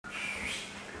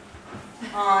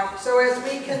Alright, so as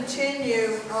we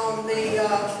continue on the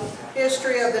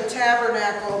history of the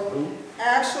tabernacle,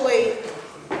 actually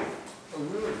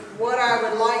what I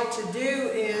would like to do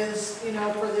is,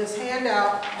 for this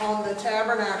handout on the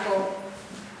tabernacle,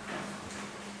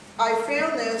 I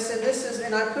found this,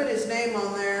 and I put his name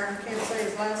on there, I can't say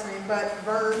his last name, but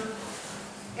Vern,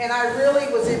 and I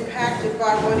really was impacted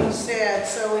by what he said,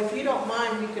 so if you don't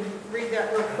mind, you can read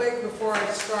that real quick before I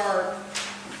start.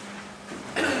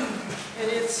 And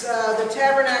it's, the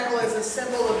tabernacle is a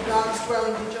symbol of God's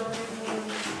dwelling.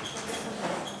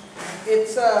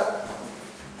 It's,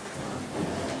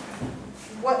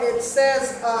 what it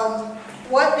says,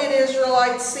 what did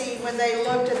Israelites see when they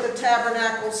looked at the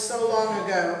tabernacle so long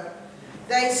ago?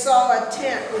 They saw a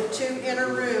tent with 2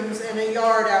 inner rooms and a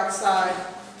yard outside.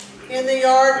 In the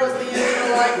yard was the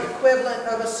Israelite equivalent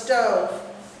of a stove,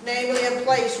 namely a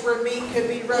place where meat could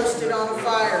be roasted on a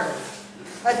fire.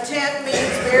 A tent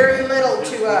means very little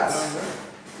to us,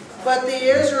 but the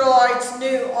Israelites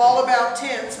knew all about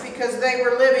tents because they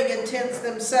were living in tents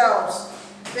themselves.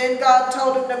 Then God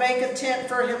told him to make a tent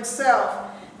for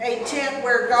himself, a tent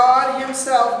where God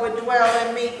himself would dwell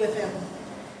and meet with him.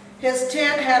 His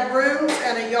tent had rooms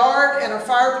and a yard and a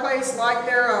fireplace like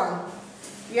their own.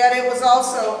 Yet it was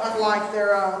also unlike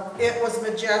their own. It was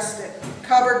majestic,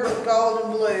 covered with gold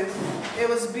and blue. It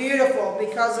was beautiful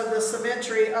because of the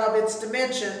symmetry of its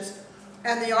dimensions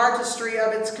and the artistry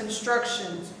of its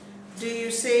constructions. Do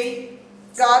you see?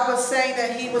 God was saying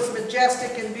that he was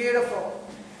majestic and beautiful.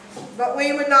 But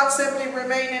we would not simply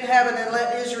remain in heaven and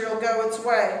let Israel go its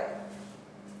way.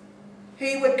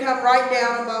 He would come right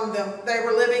down among them. They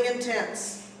were living in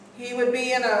tents. He would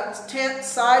be in a tent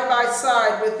side by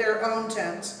side with their own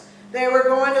tents. They were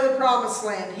going to the promised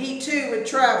land. He too would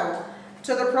travel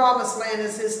to the promised land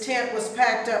as his tent was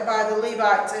packed up by the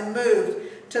Levites and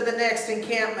moved to the next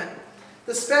encampment.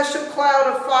 The special cloud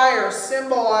of fire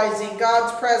symbolizing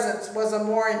God's presence was a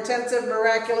more intensive,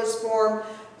 miraculous form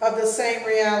of the same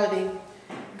reality.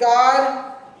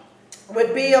 God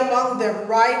would be among them,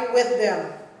 right with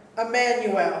them,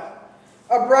 Emmanuel.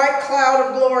 A bright cloud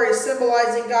of glory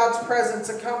symbolizing God's presence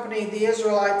accompanied the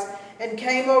Israelites and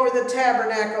came over the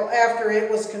tabernacle after it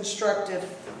was constructed.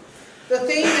 The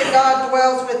theme that God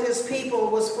dwells with his people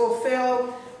was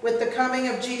fulfilled with the coming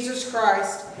of Jesus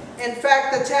Christ. In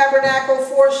fact, the tabernacle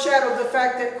foreshadowed the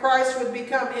fact that Christ would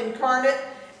become incarnate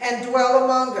and dwell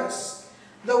among us.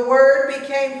 The Word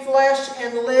became flesh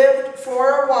and lived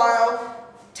for a while,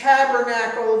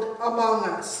 tabernacled among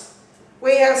us.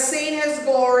 We have seen his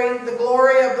glory, the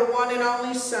glory of the one and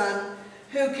only Son,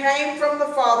 who came from the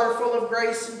Father full of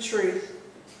grace and truth.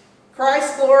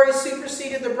 Christ's glory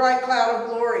superseded the bright cloud of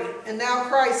glory, and now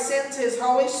Christ sends his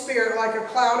Holy Spirit like a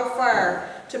cloud of fire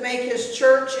to make his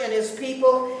church and his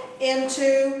people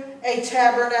into a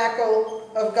tabernacle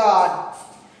of God.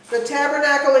 The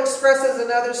tabernacle expresses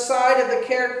another side of the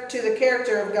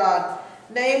character of God,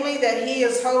 namely that he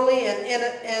is holy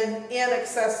and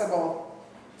inaccessible.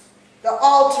 The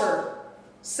altar,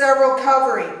 several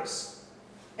coverings,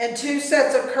 and 2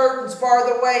 sets of curtains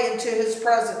bar the way into his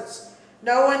presence.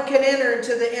 No one can enter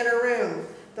into the inner room,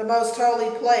 the most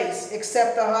holy place,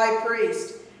 except the high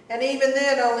priest, and even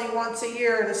then only once a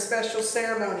year in a special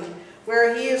ceremony,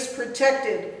 where he is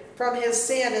protected from his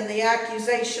sin and the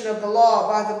accusation of the law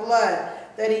by the blood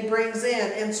that he brings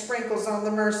in and sprinkles on the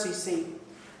mercy seat.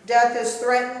 Death is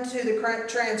threatened to the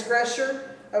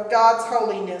transgressor of God's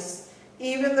holiness.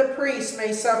 Even the priests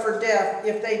may suffer death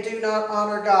if they do not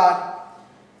honor God.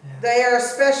 They are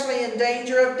especially in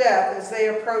danger of death as they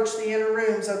approach the inner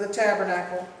rooms of the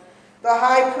tabernacle. The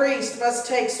high priest must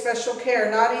take special care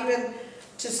not even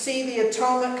to see the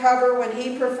atonement cover when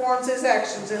he performs his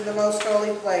actions in the most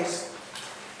holy place.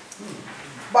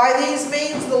 By these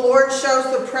means, the Lord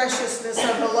shows the preciousness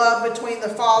of the love between the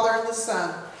Father and the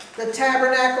Son. The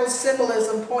tabernacle's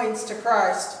symbolism points to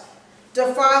Christ.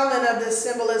 Defilement of this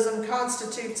symbolism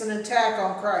constitutes an attack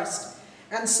on Christ,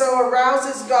 and so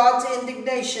arouses God's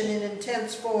indignation in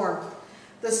intense form.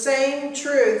 The same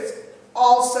truths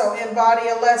also embody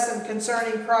a lesson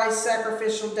concerning Christ's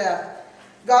sacrificial death.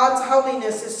 God's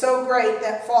holiness is so great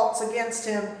that faults against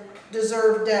him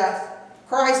deserve death.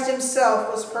 Christ himself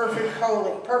was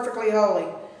perfectly holy.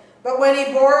 But when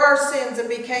he bore our sins and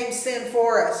became sin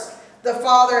for us, the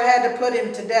Father had to put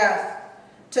him to death.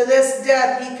 To this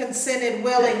death he consented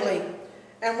willingly,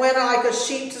 and went like a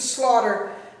sheep to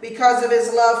slaughter because of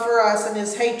his love for us and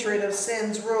his hatred of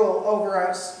sin's rule over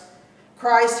us.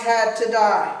 Christ had to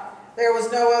die. There was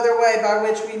no other way by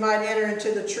which we might enter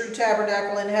into the true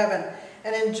tabernacle in heaven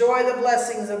and enjoy the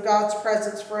blessings of God's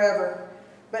presence forever.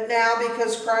 But now,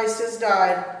 because Christ has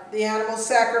died, the animal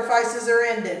sacrifices are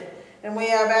ended, and we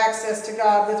have access to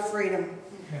God with freedom.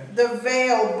 The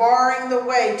veil barring the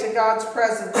way to God's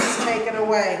presence is taken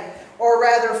away, or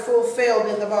rather fulfilled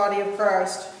in the body of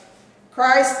Christ.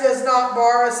 Christ does not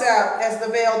bar us out as the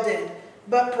veil did,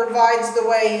 but provides the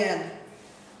way in.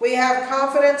 We have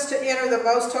confidence to enter the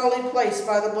most holy place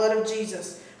by the blood of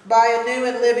Jesus, by a new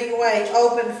and living way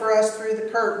opened for us through the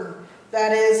curtain,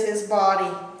 that is his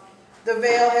body. The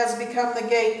veil has become the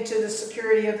gate into the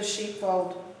security of the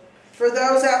sheepfold. For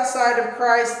those outside of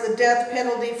Christ, the death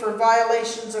penalty for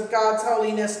violations of God's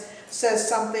holiness says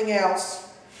something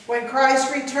else. When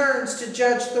Christ returns to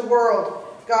judge the world,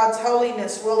 God's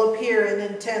holiness will appear in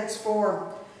intense form.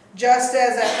 Just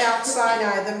as at Mount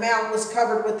Sinai, the mount was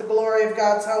covered with the glory of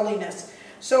God's holiness,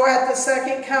 so at the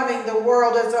second coming, the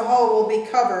world as a whole will be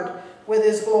covered with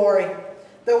his glory.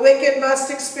 The wicked must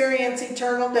experience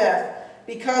eternal death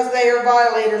because they are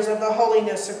violators of the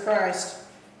holiness of Christ.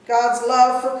 God's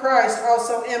love for Christ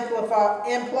also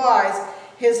implies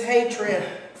his hatred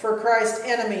for Christ's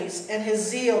enemies and his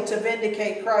zeal to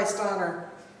vindicate Christ's honor.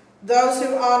 Those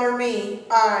who honor me,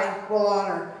 I will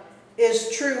honor,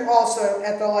 is true also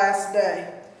at the last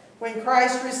day. When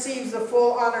Christ receives the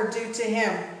full honor due to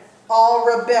him, all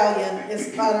rebellion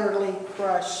is utterly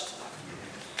crushed.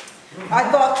 I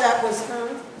thought that was...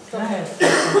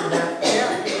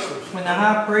 When the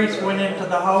high priest went into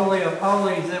the Holy of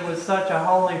Holies, it was such a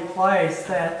holy place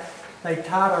that they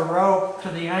tied a rope to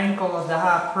the ankle of the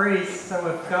high priest, so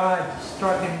if God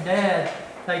struck him dead,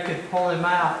 they could pull him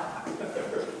out.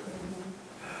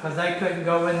 Because they couldn't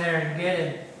go in there and get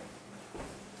him.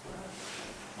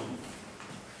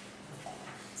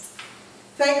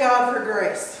 Thank God for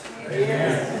grace.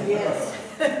 Amen. Yes.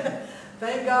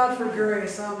 Thank God for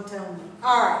grace, I'm telling you.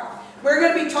 All right. We're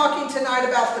going to be talking tonight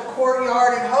about the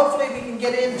courtyard, and hopefully we can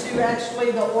get into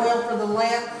actually the oil for the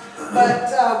lamp.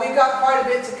 But we've got quite a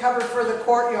bit to cover for the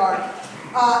courtyard.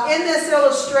 In this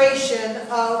illustration,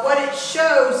 what it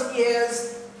shows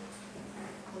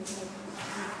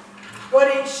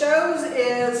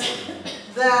is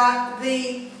that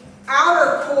the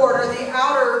outer court, or the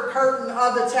outer curtain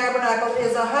of the tabernacle,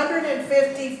 is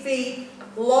 150 feet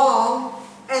long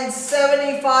and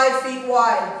 75 feet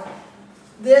wide.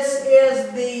 This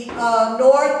is the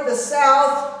north, the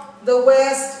south, the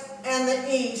west, and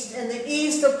the east. And the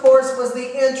east, of course, was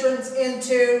the entrance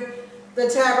into the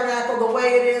tabernacle, the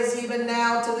way it is even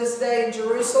now to this day in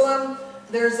Jerusalem.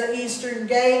 There's the eastern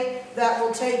gate that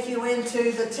will take you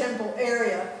into the temple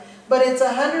area. But it's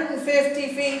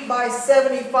 150 feet by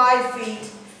 75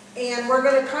 feet. And we're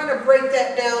going to kind of break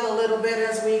that down a little bit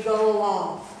as we go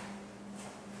along.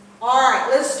 All right,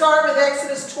 let's start with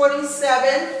Exodus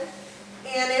 27.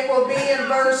 And it will be in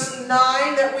verse 9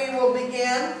 that we will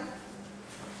begin.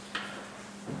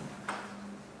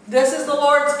 This is the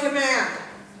Lord's command.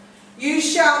 You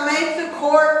shall make the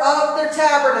court of the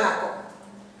tabernacle.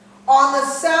 On the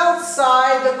south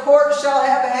side, the court shall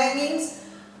have hangings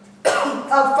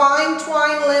of fine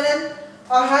twined linen,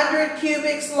 100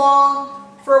 cubits long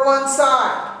for one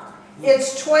side.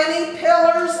 Its 20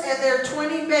 pillars and their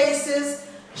 20 bases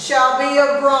shall be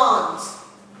of bronze.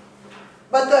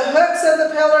 But the hooks of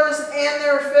the pillars and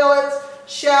their fillets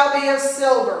shall be of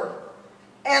silver.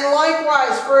 And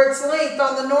likewise for its length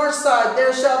on the north side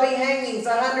there shall be hangings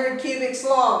 100 cubits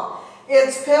long,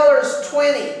 its pillars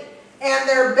 20, and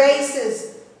their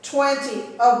bases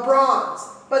 20 of bronze.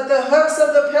 But the hooks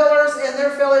of the pillars and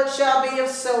their fillets shall be of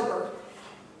silver.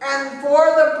 And for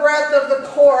the breadth of the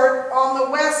court on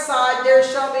the west side there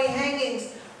shall be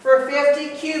hangings for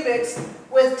 50 cubits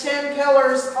with 10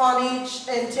 pillars on each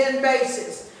and 10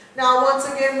 bases. Now once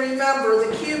again remember,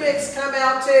 the cubits come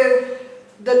out to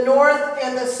the north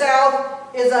and the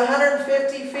south is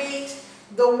 150 feet.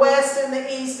 The west and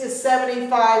the east is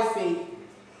 75 feet.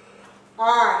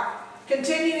 Alright,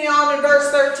 continuing on in verse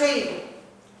 13.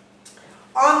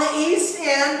 On the east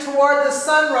end toward the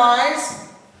sunrise,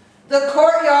 the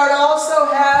courtyard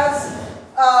also has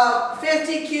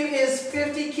 50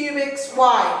 cubits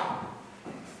wide.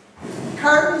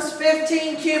 Curtains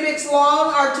 15 cubits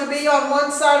long are to be on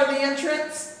one side of the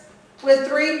entrance with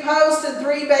 3 posts and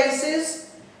 3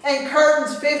 bases, and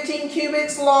curtains 15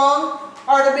 cubits long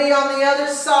are to be on the other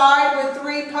side with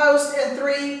 3 posts and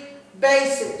 3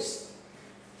 bases.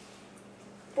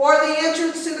 For the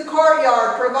entrance to the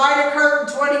courtyard, provide a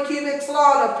curtain 20 cubits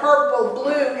long of purple,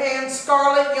 blue, and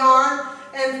scarlet yarn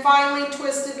and finely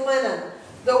twisted linen,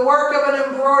 the work of an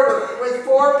embroiderer with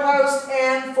 4 posts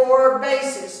and 4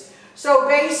 bases. So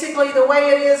basically the way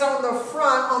it is on the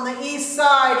front, on the east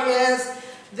side, is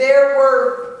there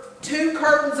were 2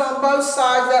 curtains on both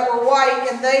sides that were white,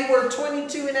 and they were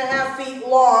 22.5 feet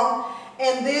long.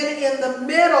 And then in the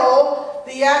middle,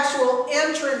 the actual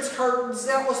entrance curtains,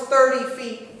 that was 30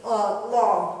 feet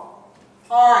long.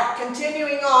 All right,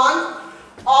 continuing on.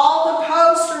 All the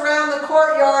posts around the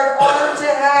courtyard are to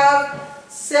have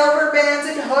silver bands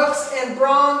and hooks and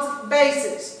bronze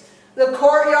bases. The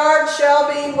courtyard shall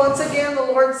be, once again, the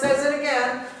Lord says it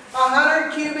again,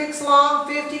 100 cubits long,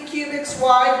 50 cubits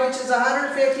wide, which is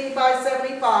 150 by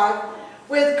 75,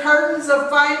 with curtains of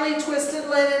finely twisted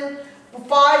linen,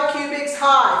 5 cubits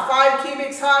high. 5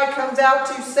 cubits high comes out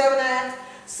to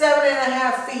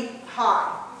 7.5 feet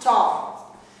high,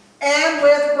 tall, and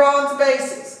with bronze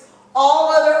bases. All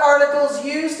other articles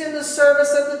used in the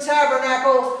service of the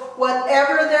tabernacle,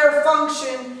 whatever their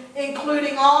function,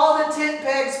 including all the tent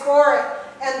pegs for it,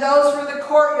 and those for the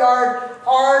courtyard,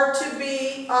 are to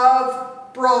be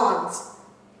of bronze.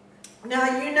 Now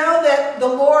you know that the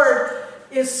Lord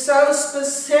is so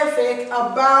specific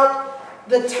about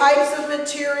the types of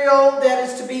material that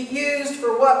is to be used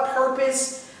for what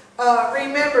purpose.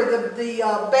 Remember,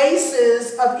 the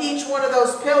bases of each one of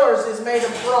those pillars is made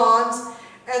of bronze.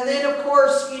 And then, of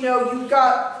course, you know, you've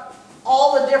got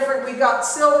all the different, we've got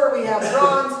silver, we have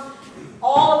bronze,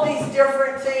 all of these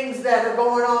different things that are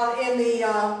going on in the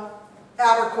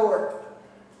outer court.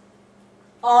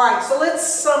 All right, so let's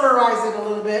summarize it a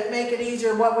little bit, make it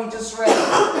easier what we just read.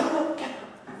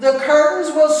 The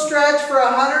curtains will stretch for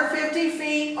 150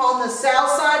 feet on the south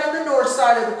side and the north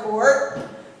side of the court.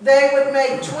 They would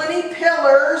make 20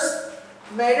 pillars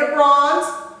made of bronze,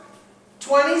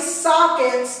 20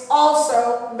 sockets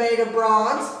also made of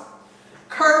bronze.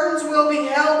 Curtains will be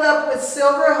held up with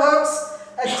silver hooks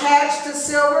attached to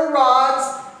silver rods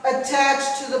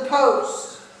attached to the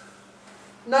posts.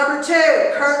 Number 2,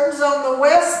 curtains on the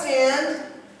west end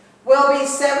will be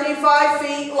 75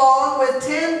 feet long with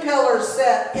 10 pillars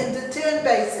set into 10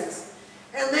 bases.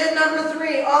 And then number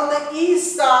 3, on the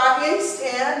east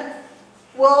end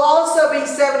will also be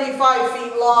 75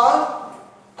 feet long.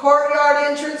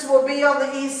 Courtyard entrance will be on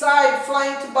the east side,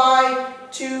 flanked by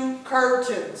 2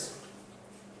 curtains.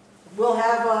 We'll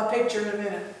have a picture in a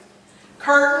minute.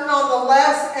 Curtain on the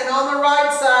left and on the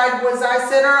right side, as I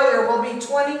said earlier, will be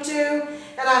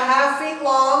 22.5 feet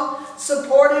long,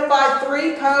 supported by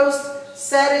 3 posts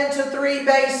set into 3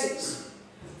 bases.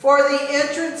 For the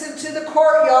entrance into the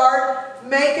courtyard,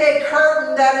 make a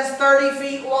curtain that is 30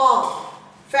 feet long.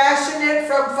 Fashion it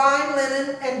from fine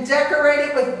linen and decorate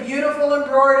it with beautiful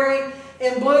embroidery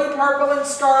in blue, purple, and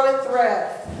scarlet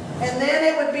thread. And then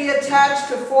it would be attached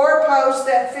to 4 posts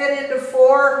that fit into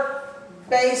 4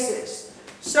 bases.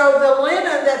 So the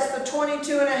linen, that's the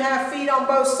 22.5 feet on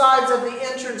both sides of the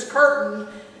entrance curtain,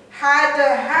 had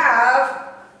to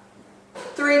have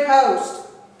 3 posts.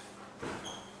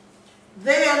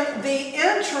 Then the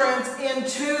entrance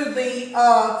into the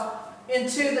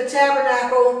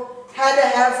tabernacle had to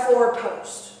have 4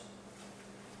 posts.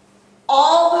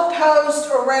 All the posts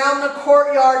around the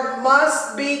courtyard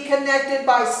must be connected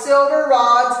by silver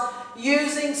rods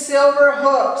using silver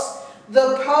hooks.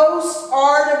 The posts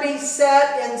are to be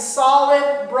set in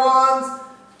solid bronze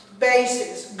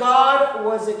bases. God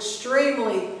was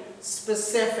extremely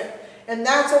specific. And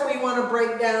that's what we want to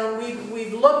break down.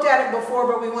 We've looked at it before,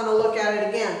 but we want to look at it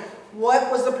again. What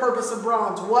was the purpose of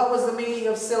bronze? What was the meaning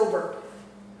of silver?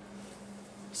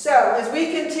 So, as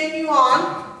we continue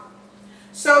on,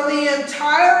 so the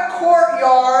entire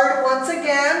courtyard, once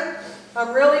again,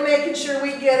 I'm really making sure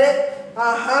we get it,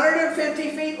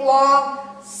 150 feet long,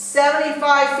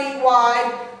 75 feet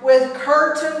wide, with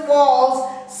curtain walls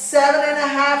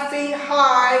 7.5 feet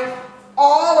high.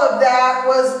 All of that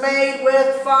was made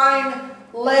with fine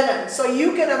linen. So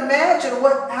you can imagine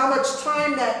how much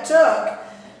time that took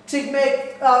to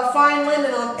make fine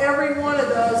linen on every one of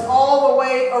those all the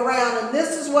way around. And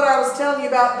this is what I was telling you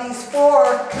about these 4,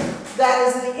 that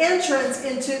is the entrance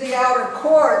into the outer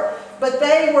court. But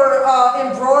they were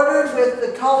embroidered with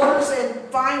the colors and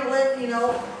fine linen, you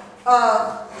know,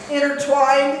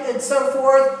 intertwined and so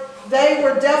forth. They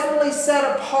were definitely set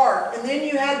apart. And then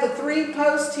you had the 3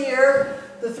 posts here,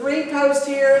 the 3 posts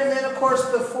here, and then of course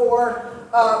the 4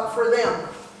 for them.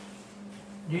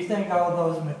 Do you think all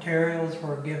those materials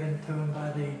were given to them by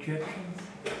the Egyptians?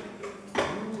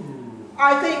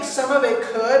 I think some of it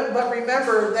could, but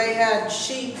remember they had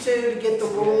sheep too to get the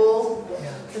wool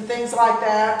and things like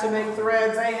that to make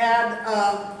threads. They had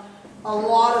a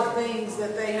lot of things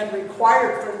that they had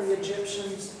required from the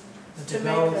Egyptians to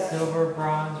make gold, that. Silver,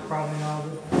 bronze, probably all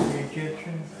the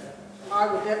Egyptians.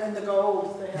 I would definitely the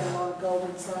gold. They had a lot of gold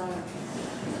inside.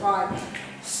 Right.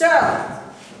 So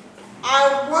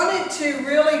I wanted to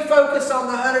really focus on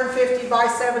the 150 by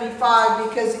 75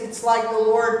 because it's like the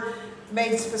Lord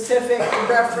made specific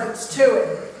reference to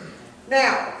it.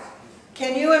 Now,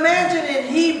 Can you imagine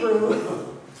in Hebrew,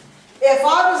 if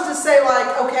I was to say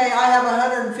like, okay, I have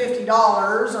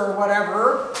 $150 or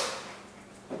whatever,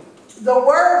 the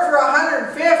word for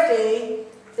 150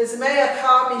 is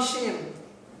me'akamishim.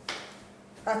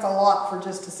 That's a lot for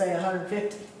just to say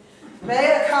 150.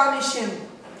 Me'akamishim.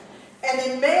 And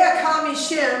in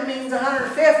me'akamishim means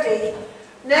 150.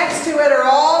 Next to it are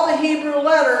all the Hebrew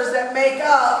letters that make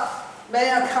up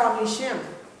me'akamishim.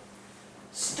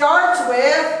 Starts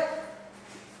with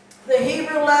the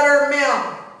Hebrew letter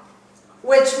mem,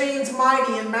 which means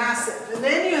mighty and massive. And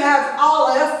then you have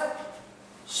aleph,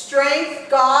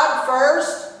 strength, God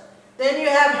first. Then you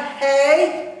have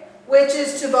he, which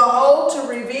is to behold, to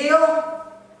reveal.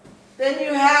 Then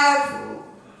you have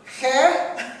he,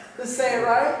 to say it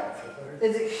right.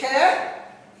 Is it he?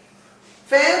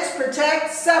 Fence,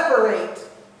 protect, separate.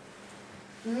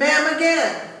 Mem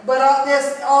again. But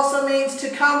this also means to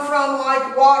come from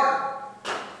like water.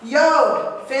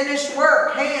 Yod, finished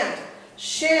work, hand.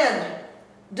 Shin,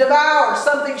 devour,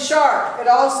 something sharp. It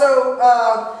also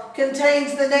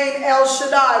contains the name El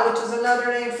Shaddai, which is another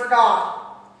name for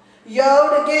God.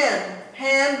 Yod again,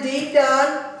 hand, deed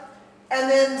done.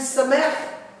 And then Samech,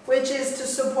 which is to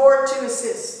support, to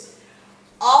assist.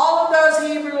 All of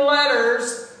those Hebrew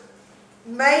letters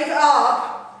make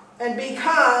up and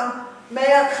become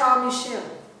me'akamishim,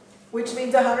 which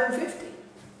means 150.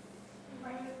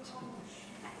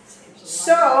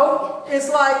 So, it's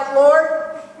like,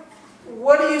 Lord,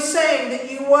 what are you saying? That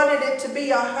you wanted it to be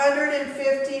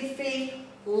 150 feet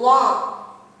long.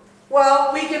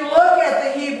 Well, we can look at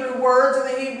the Hebrew words and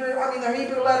the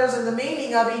Hebrew letters and the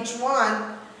meaning of each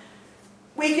one.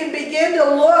 We can begin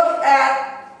to look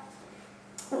at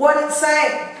what it's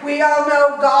saying. We all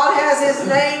know God has His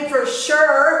name for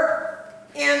sure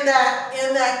in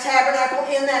that tabernacle,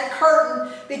 in that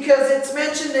curtain, because it's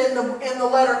mentioned in the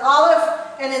letter Aleph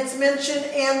and it's mentioned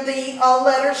in the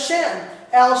letter Shin.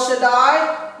 El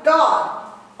Shaddai,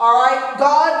 God. All right,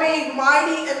 God being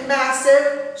mighty and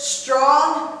massive,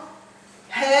 strong.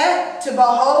 He, to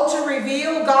behold, to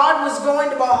reveal. God was going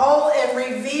to behold and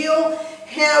reveal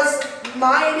His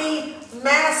mighty,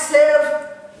 massive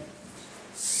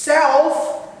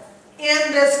self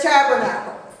in this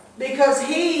tabernacle, because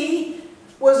He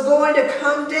was going to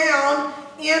come down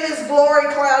in His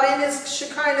glory cloud, in His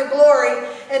Shekinah glory.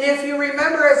 And if you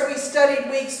remember, as we studied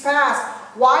weeks past,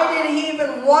 why did He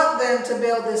even want them to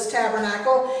build this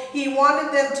tabernacle? He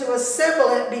wanted them to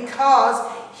assemble it because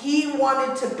He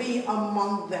wanted to be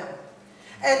among them.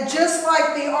 And just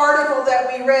like the article that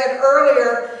we read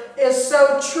earlier is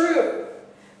so true,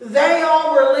 they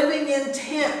all were living in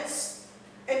tents,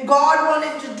 and God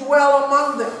wanted to dwell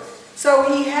among them. So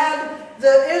He had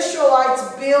the Israelites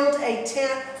build a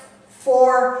tent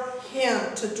for Him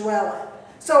to dwell in.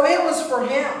 So it was for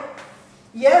Him.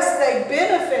 Yes, they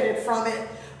benefited from it,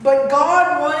 but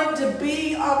God wanted to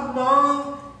be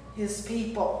among His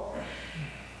people.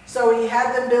 So He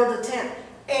had them build a tent.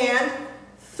 And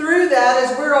through that,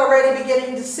 as we're already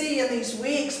beginning to see in these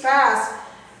weeks past,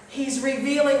 He's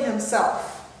revealing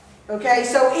Himself. Okay,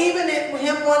 so even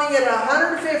Him wanting it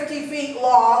 150 feet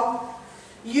long,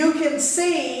 you can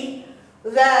see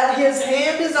that His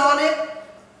hand is on it,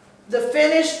 the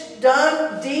finished,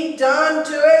 done, deed done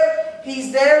to it.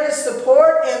 He's there to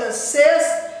support and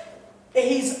assist.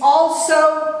 He's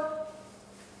also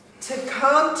to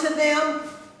come to them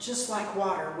just like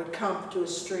water would come to a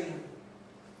stream.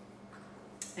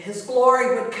 His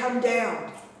glory would come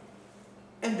down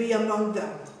and be among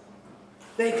them.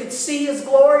 They could see His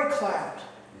glory cloud.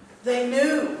 They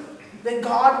knew that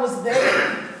God was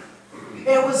there.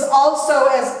 It was also,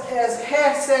 as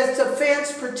Hess says, to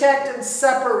fence, protect, and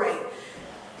separate.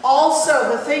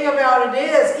 Also, the thing about it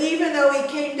is, even though He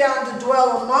came down to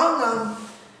dwell among them,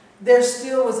 there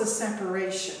still was a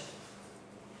separation,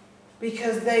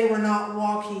 because they were not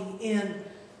walking in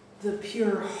the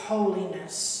pure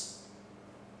holiness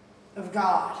of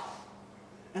God.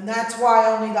 And that's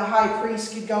why only the high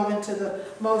priest could go into the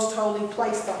most holy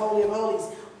place, the Holy of Holies,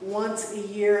 once a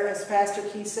year, as Pastor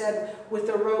Keith said, with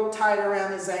a rope tied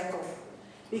around his ankle.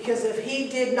 Because if he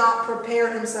did not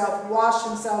prepare himself, wash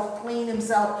himself, clean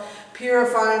himself,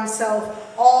 purify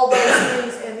himself, all those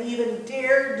things, and even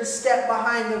dared to step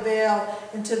behind the veil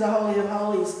into the Holy of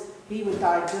Holies, he would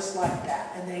die just like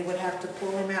that. And they would have to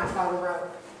pull him out by the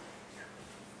rope.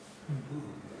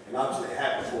 And obviously it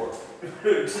happened before.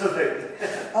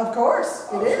 Of course,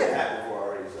 it Obviously is. it happened before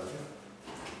already.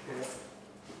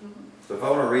 So if I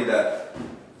want to read that,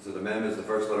 so the mem is the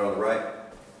first letter on the right.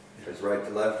 It's right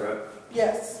to left, right?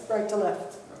 Yes, right to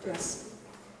left. Yes.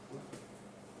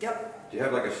 Yep. Do you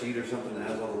have like a sheet or something that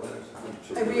has all the letters?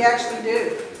 And we actually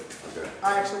do. Okay.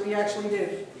 We actually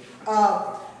do.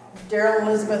 Daryl and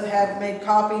Elizabeth have made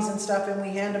copies and stuff, and we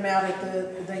hand them out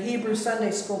at the Hebrew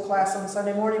Sunday School class on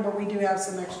Sunday morning, but we do have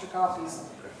some extra copies.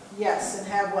 Yes, and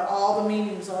have what all the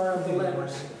meanings are of the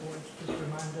letters. Just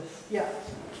remind us. Yeah.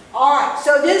 All right,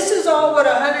 so this is all what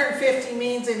 150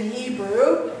 means in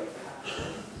Hebrew.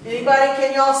 Anybody,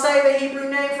 can y'all say the Hebrew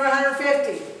name for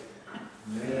 150?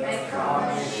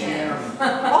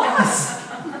 Awesome.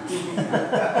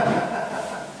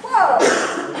 Whoa.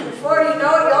 Before you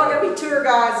know it, y'all are going to be tour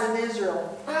guides in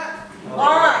Israel. All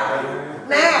right.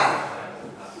 Now,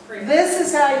 this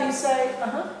is how you say,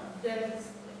 Then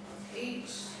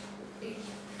each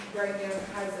breakdown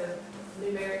has a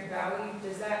numeric value.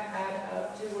 Does that add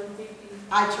up to 150?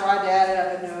 I tried to add it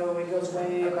up, but no, it goes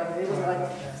way above. It was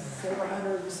like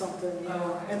 400 or something, you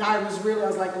know. And I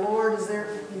was like, Lord, is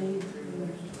there need?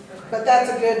 But that's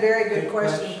a good, very good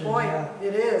question point. Yeah.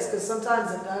 It is, because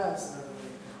sometimes it does.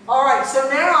 All right, so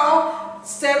now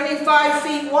 75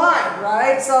 feet wide,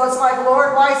 right? So it's like,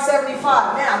 Lord, why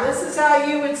 75? Now, this is how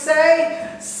you would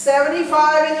say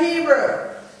 75 in Hebrew.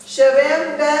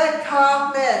 Shavim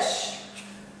be-kamesh.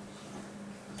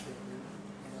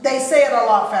 They say it a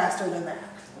lot faster than that.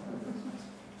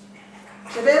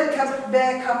 Shavim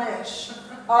be-kamesh.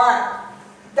 All right.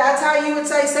 That's how you would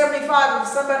say 75. If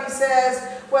somebody says,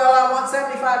 well, I want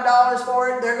 $75 for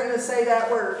it, they're going to say that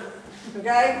word.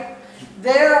 Okay?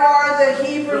 There are the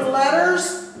Hebrew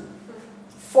letters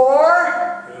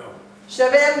for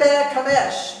Shavim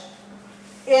be-kamesh.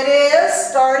 It is,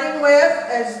 starting with,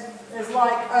 as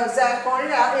like Zach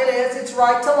pointed out, it's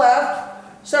right to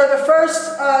left. So the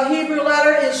first Hebrew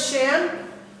letter is Shin.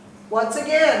 Once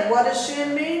again, what does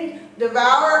Shin mean?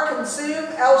 Devour, consume,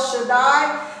 El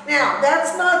Shaddai. Now,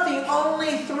 that's not the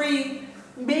only three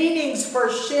meanings for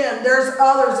Shin. There's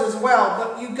others as well,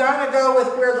 but you got to go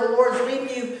with where the Lord's leading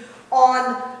you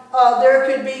on. There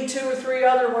could be 2 or 3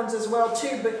 other ones as well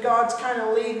too, but God's kind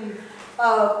of leading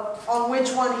on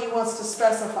which one He wants to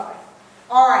specify.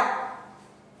 All right.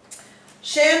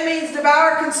 Shin means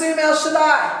devour, consume, El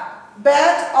Shaddai.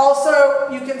 Bet, also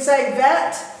you can say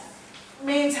vet,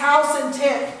 means house and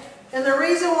tent. And the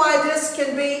reason why this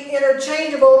can be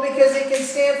interchangeable, because it can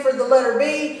stand for the letter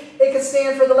B, it can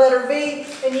stand for the letter V,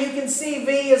 and you can see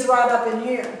V is right up in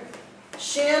here.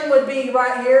 Shin would be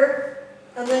right here,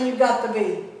 and then you've got the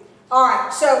V. All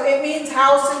right, so it means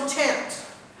house and tent.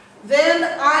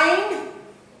 Then Ayin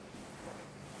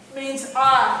means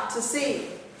eye, to see.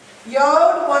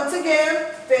 Yod, once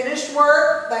again, finished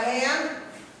work, the hand.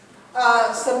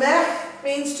 Samech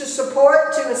means to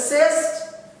support, to assist.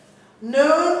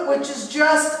 Nun, which is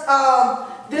just,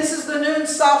 this is the nun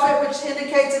suffix, which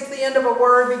indicates it's the end of a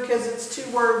word because it's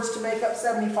 2 words to make up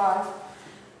 75.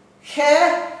 He,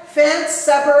 fence,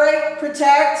 separate,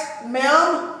 protect.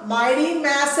 Mem, mighty,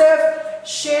 massive.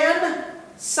 Shin,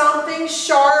 something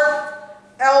sharp.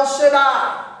 El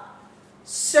Shaddai.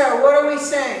 So, what are we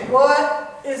saying?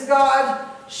 What is God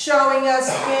showing us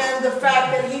in the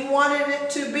fact that He wanted it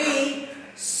to be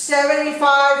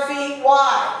 75 feet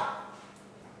wide?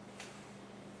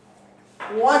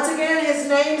 Once again, His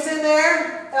name's in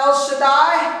there, El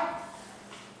Shaddai.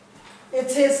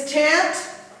 It's His tent.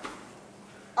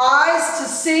 Eyes to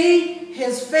see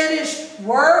His finished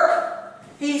work.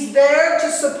 He's there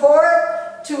to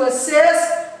support, to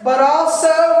assist, but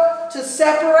also to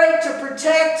separate, to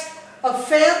protect, a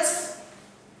fence.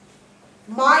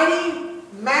 Mighty,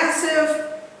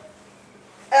 massive,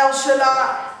 El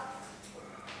Shaddai.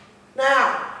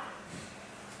 Now,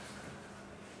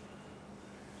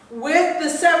 with the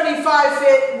 75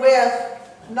 feet width,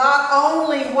 not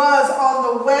only was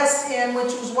on the west end,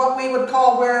 which was what we would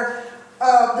call where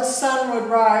the sun would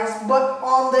rise, but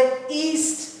on the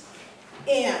east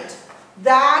end.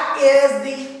 That is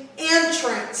the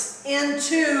entrance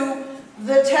into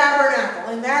the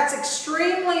tabernacle. And that's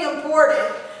extremely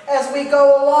important as we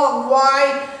go along,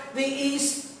 why the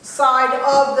east side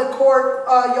of the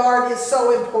courtyard is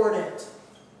so important.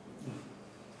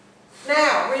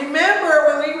 Now, remember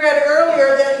when we read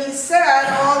earlier that He said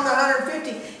on the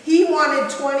 150, He wanted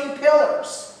 20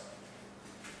 pillars.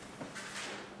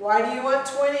 Why do you want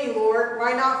 20, Lord?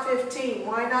 Why not 15?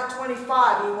 Why not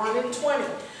 25? He wanted 20.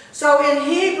 So in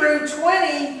Hebrew,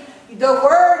 20, the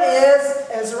word is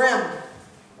Ezrim.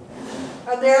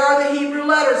 And there are the Hebrew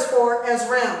letters for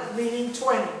Ezrim, meaning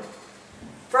 20.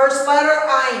 First letter,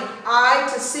 Ayin. Eye,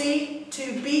 to see,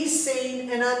 to be seen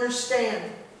and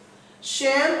understand.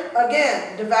 Shin,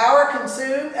 again, devour,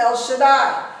 consume, El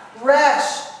Shaddai.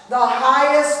 Resh, the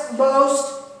highest,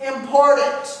 most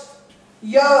important.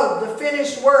 Yod, the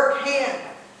finished work, hand.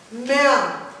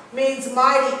 Mem, means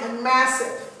mighty and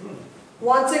massive.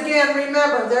 Once again,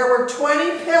 remember, there were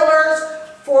 20 pillars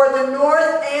for the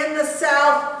north and the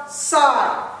south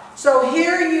side. So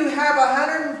here you have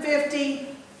 150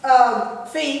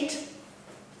 feet,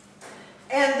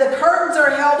 and the curtains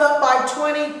are held up by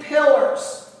 20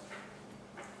 pillars.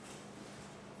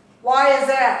 Why is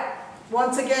that?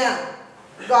 Once again,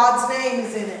 God's name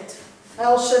is in it.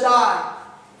 El Shaddai,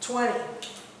 20.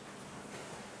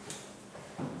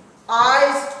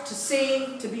 Eyes to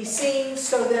see, to be seen,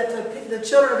 so that the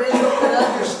children of Israel can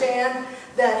understand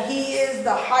that He is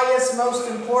the highest, most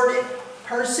important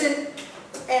person,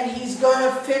 and He's going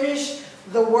to finish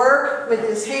the work with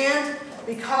His hand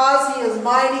because He is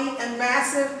mighty and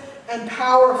massive and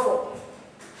powerful.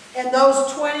 And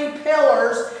those 20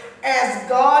 pillars, as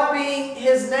God being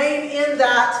His name in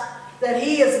that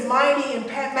He is mighty and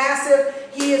massive,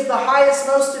 He is the highest,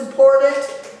 most important,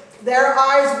 their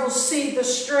eyes will see the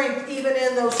strength even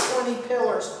in those 20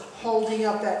 pillars holding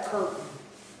up that curtain.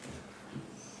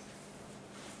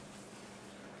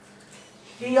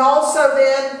 He also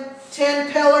then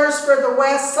 10 pillars for the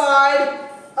west side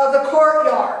of the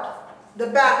courtyard, the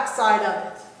back side of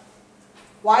it.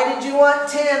 Why did you want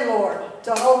 10, Lord?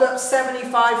 To hold up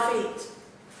 75 feet.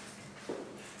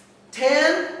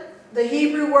 10, the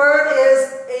Hebrew word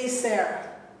is Eser.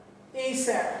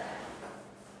 Eser.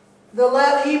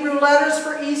 The Hebrew letters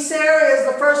for Eser is,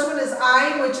 the first one is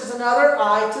Ayin, which is another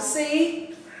eye to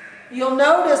see. You'll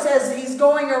notice as he's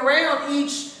going around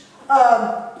each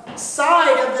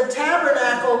side of the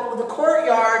tabernacle, the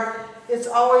courtyard, it's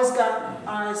always got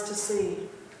eyes to see.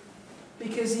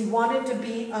 Because he wanted to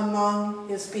be among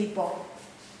his people.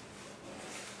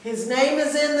 His name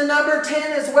is in the number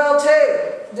 10 as well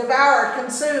too. Devour,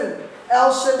 consume.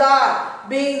 El Shaddai,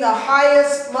 being the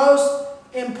highest, most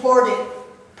important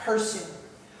person.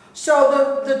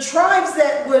 So the tribes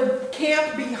that would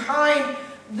camp behind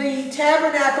the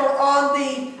tabernacle on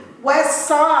the west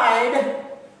side,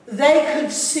 they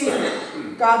could see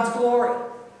God's glory.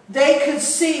 They could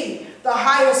see the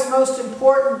highest, most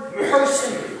important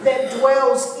person that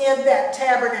dwells in that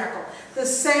tabernacle. The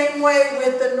same way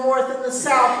with the north and the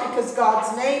south, because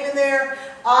God's name in there,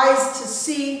 eyes to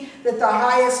see that the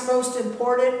highest, most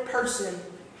important person,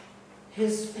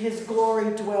 His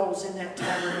glory dwells in that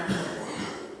tabernacle.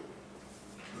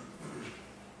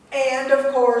 And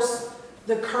of course,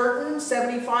 the curtain,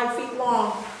 75 feet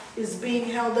long, is being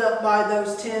held up by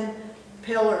those 10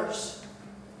 pillars.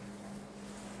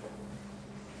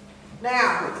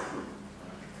 Now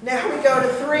we go to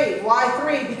 3. Why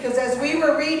 3? Because as we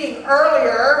were reading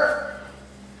earlier,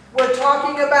 we're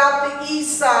talking about the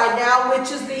east side now,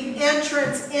 which is the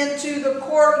entrance into the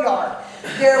courtyard.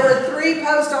 There were 3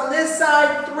 posts on this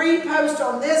side, 3 posts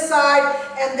on this side,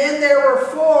 and then there were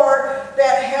 4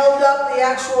 that held up the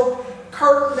actual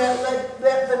curtain that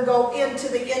let them go into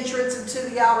the entrance into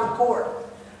the outer court.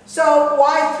 So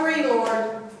why 3,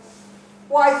 Lord?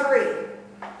 Why 3?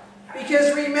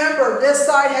 Because remember, this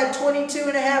side had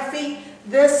 22.5 feet,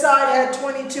 this side had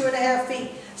 22.5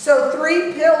 feet. So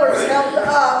 3 pillars held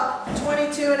up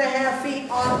 22.5 feet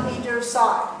on either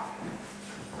side.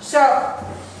 So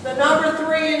the number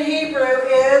 3 in Hebrew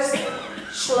is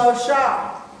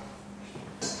Shlosha.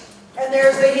 And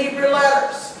there's the Hebrew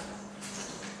letters.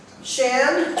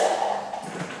 Shin,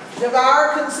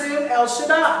 Devour, Consume, El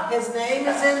Shaddai. His name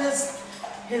is in this.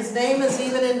 His name is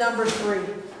even in number 3.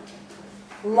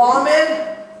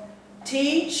 Lamed,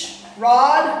 teach,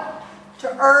 rod,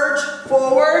 to urge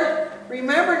forward.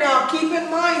 Remember now, keep in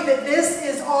mind that this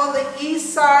is on the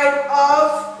east side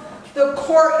of the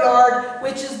courtyard,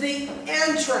 which is the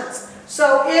entrance.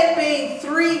 So it being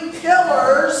 3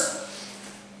 pillars,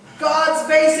 God's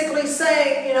basically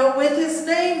saying, you know, with His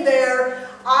name there,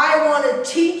 I want to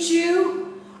teach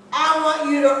you. I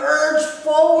want you to urge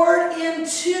forward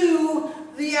into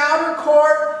the outer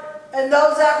court, and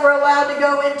those that were allowed to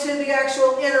go into the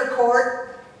actual inner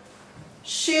court.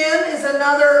 Shin is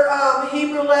another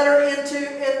Hebrew letter in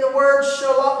the word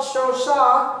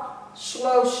shlosha,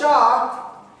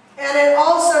 and it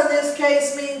also in this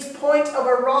case means point of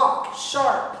a rock,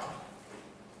 sharp.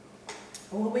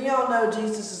 Well, we all know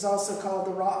Jesus is also called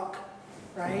the rock,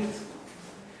 right?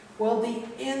 Well, the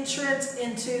entrance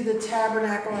into the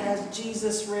tabernacle has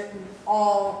Jesus written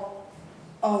all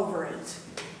over it.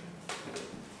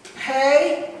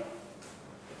 Hey,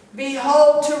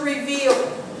 behold to reveal.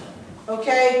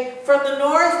 Okay, from the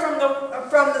north,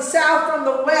 from the south, from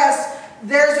the west,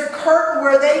 there's a curtain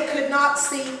where they could not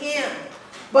see in.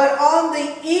 But on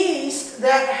the east,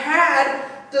 that had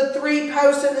the 3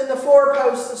 posts and then the 4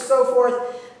 posts and so forth,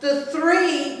 the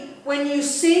 3, when you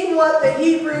see what the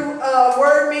Hebrew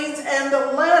word means and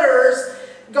the letters,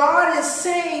 God is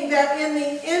saying that in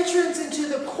the entrance into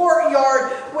the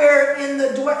courtyard, where in the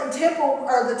temple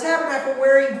or the tabernacle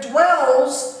where He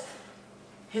dwells,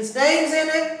 His name's in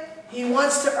it. He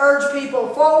wants to urge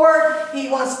people forward. He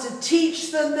wants to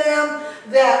teach them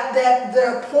that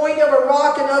the point of a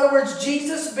rock, in other words,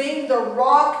 Jesus being the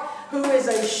rock who is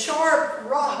a sharp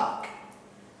rock.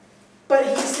 But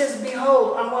He says,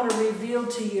 behold, I want to reveal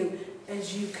to you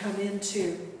as you come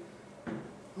into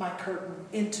my curtain,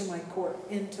 into my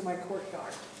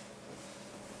courtyard.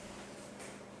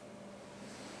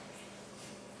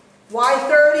 Why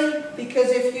 30?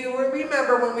 Because if you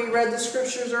remember when we read the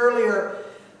scriptures earlier,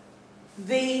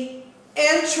 the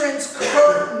entrance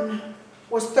curtain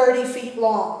was 30 feet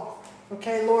long.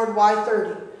 Okay, Lord, why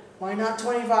 30? Why not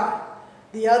 25?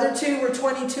 The other two were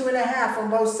 22 and a half on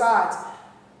both sides.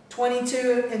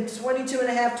 22 and 22 and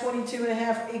a half, 22 and a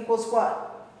half equals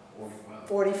what?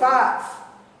 45.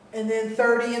 And then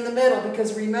 30 in the middle,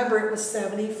 because remember it was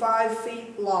 75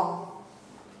 feet long.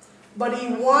 But He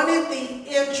wanted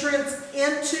the entrance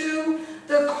into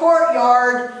the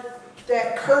courtyard,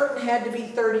 that curtain had to be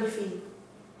 30 feet.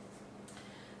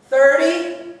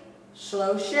 30,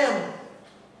 Shloshim.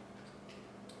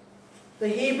 The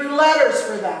Hebrew letters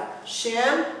for that.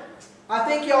 Shem. I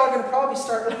think y'all are going to probably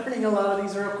start learning a lot of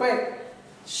these real quick.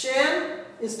 Shem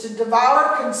is to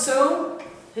devour, consume.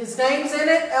 His name's in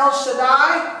it. El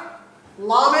Shaddai.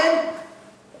 Lamed.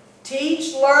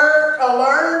 Teach, learn,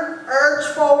 urge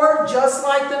forward, just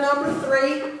like the number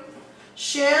 3.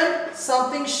 Shin,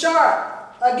 something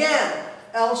sharp. Again,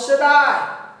 El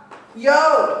Shaddai.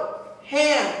 Yod,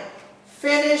 hand,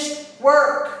 finished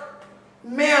work.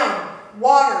 Mem,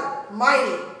 water,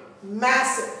 mighty,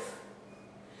 massive.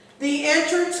 The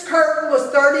entrance curtain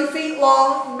was 30 feet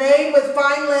long, made with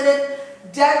fine linen,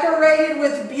 decorated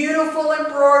with beautiful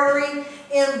embroidery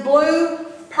in blue,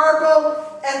 purple,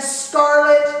 and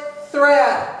scarlet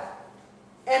thread.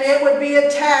 And it would be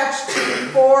attached to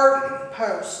 4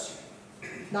 posts.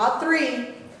 Not 3,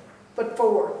 but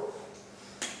 4.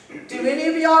 Do any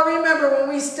of y'all remember when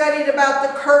we studied about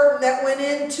the curtain that went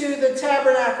into the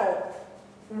tabernacle?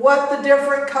 What the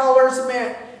different colors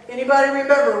meant? Anybody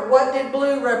remember? What did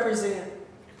blue represent?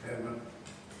 Heaven.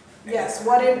 Yes.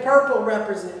 What did purple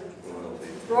represent?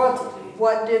 Royalty.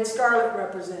 What did scarlet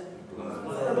represent?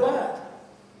 The blood.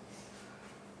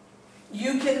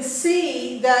 You can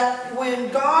see that when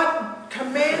God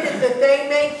commanded that they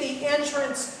make the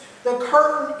entrance, the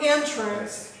curtain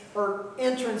entrance, or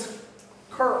entrance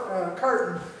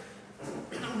curtain,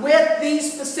 with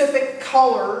these specific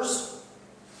colors,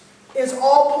 is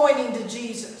all pointing to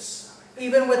Jesus.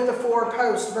 Even with the 4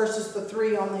 posts versus the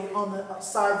 3 on the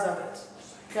sides of it.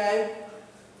 Okay?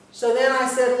 So then I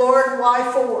said, Lord,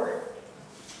 why 4?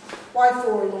 Why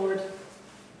 4, Lord?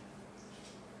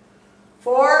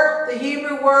 4, the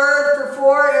Hebrew word for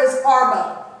 4 is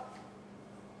arba.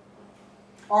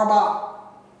 Arba.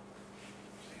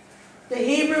 The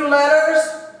Hebrew letters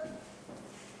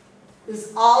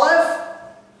is aleph,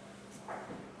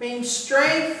 means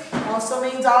strength, also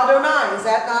means Adonai. Is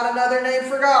that not another name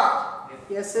for God?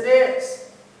 Yes, it is.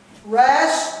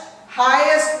 Resh,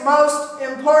 highest, most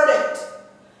important.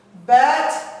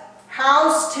 Bet,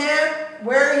 house, tent,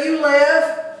 where you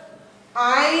live.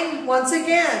 Ain, once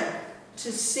again,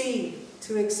 to see,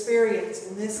 to experience,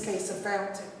 in this case, a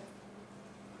fountain.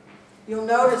 You'll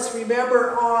notice,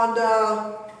 remember on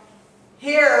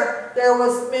here, there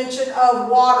was mention of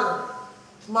water,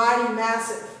 mighty,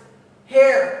 massive.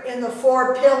 Here, in the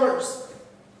 4 pillars,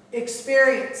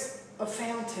 experience a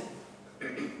fountain.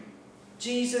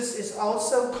 Jesus is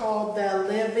also called the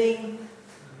living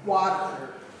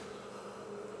water.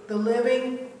 The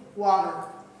living water.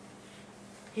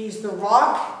 He's the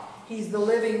rock. He's the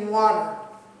living water.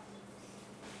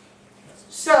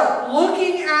 So,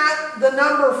 looking at the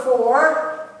number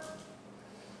 4,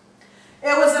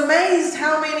 it was amazed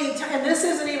how many times, and this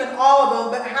isn't even all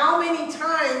of them, but how many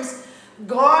times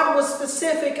God was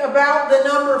specific about the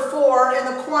number 4 and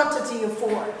the quantity of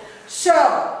 4.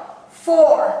 So,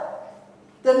 4.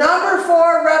 The number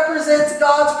 4 represents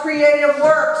God's creative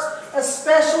works,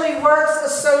 especially works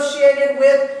associated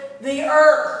with the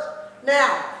earth.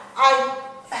 Now, I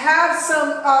have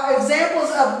some examples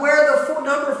of where the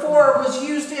number 4 was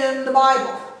used in the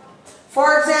Bible.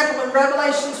 For example, in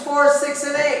Revelations 4, 6,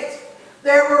 and 8,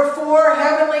 there were 4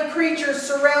 heavenly creatures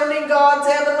surrounding God's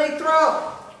heavenly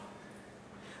throne.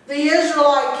 The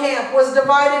Israelite camp was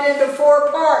divided into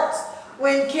 4 parts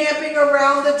when camping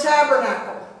around the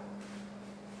tabernacle.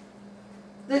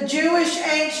 The Jewish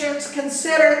ancients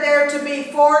considered there to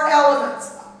be 4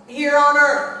 elements here on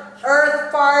earth: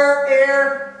 earth, fire,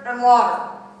 air, and water.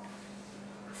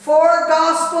 4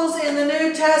 Gospels in the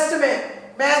New Testament: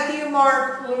 Matthew,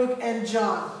 Mark, Luke, and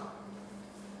John.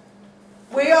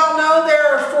 We all know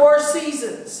there are 4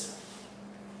 seasons,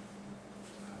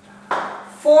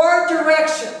 4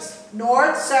 directions: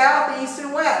 north, south, east,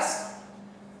 and west,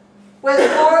 with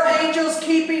 4 angels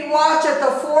keeping watch at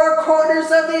the 4 corners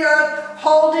of the earth,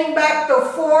 holding back the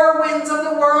 4 winds of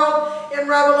the world in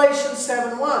Revelation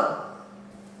 7:1.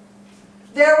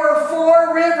 There were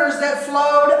 4 rivers that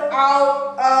flowed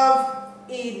out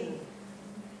of Eden.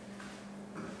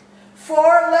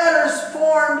 4 letters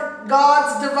formed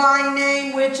God's divine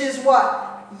name, which is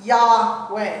what?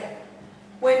 Yahweh.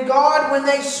 When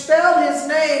they spelled His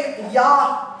name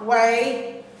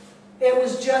Yahweh, it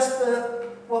was just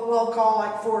what we'll call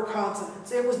like 4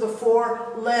 consonants. It was the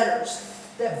 4 letters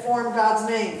that formed God's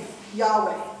name,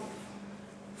 Yahweh.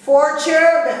 4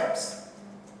 cherubims.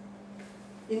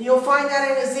 And you'll find that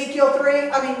in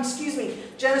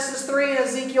Genesis 3 and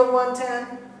Ezekiel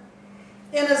 1:10.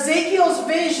 In Ezekiel's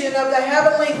vision of the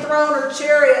heavenly throne or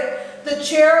chariot, the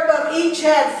cherubim each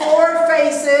had 4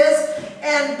 faces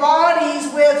and bodies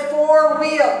with 4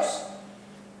 wheels.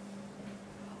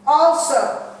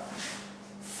 Also,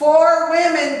 4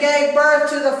 women gave birth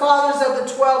to the fathers of the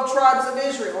 12 tribes of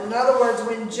Israel. In other words,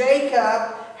 when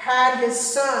Jacob had his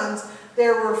sons,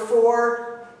 there were 4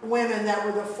 women that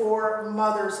were the 4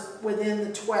 mothers within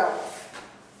the 12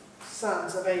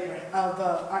 sons of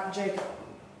Jacob.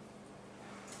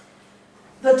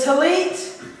 The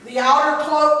talit, the outer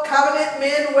cloak covenant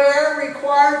men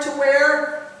required to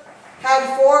wear,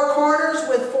 had 4 corners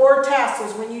with 4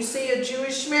 tassels. When you see a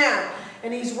Jewish man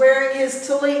and he's wearing his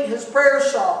talit, his prayer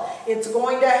shawl, it's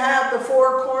going to have the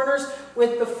 4 corners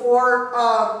with the 4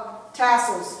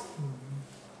 tassels.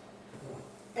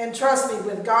 And trust me,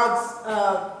 with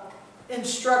God's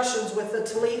instructions with the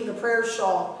talit and the prayer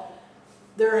shawl,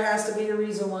 there has to be a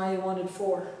reason why He wanted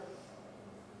 4.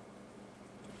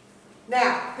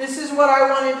 Now, this is what I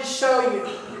wanted to show you.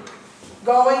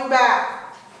 Going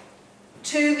back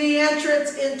to the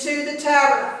entrance into the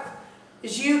tabernacle.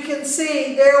 As you can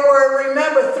see, there were,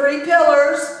 remember, 3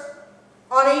 pillars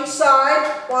on each side.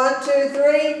 1, 2,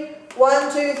 3.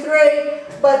 1, 2, 3.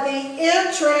 But the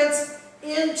entrance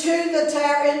into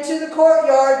the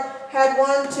courtyard had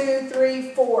 1, 2,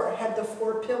 3, 4. Had the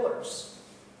 4 pillars.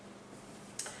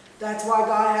 That's why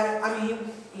God had it.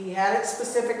 He had it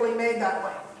specifically made that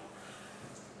way.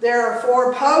 There are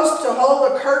 4 posts to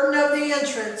hold the curtain of the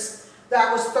entrance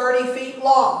that was 30 feet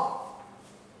long.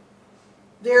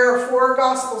 There are 4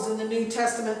 Gospels in the New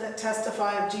Testament that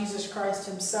testify of Jesus Christ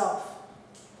Himself.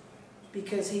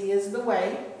 Because He is the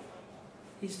way,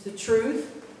 He's the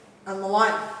truth, and the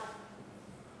life.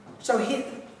 So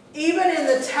even in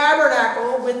the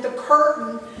tabernacle with the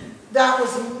curtain that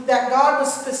God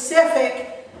was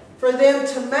specific for them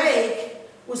to make,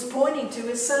 was pointing to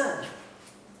His Son.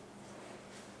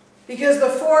 Because the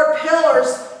 4 pillars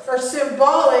are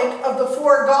symbolic of the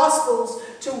 4 Gospels,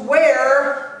 to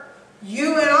where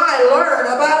you and I learn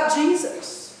about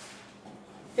Jesus,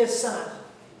 His Son.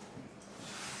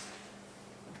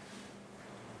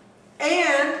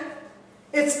 And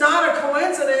it's not a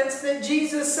coincidence that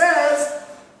Jesus says,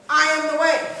 I am the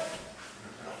way.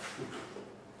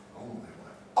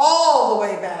 All the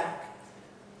way back.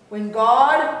 When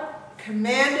God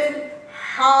commanded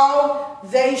how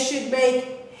they should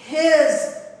make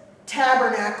His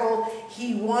tabernacle,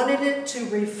 He wanted it to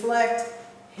reflect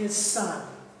His Son.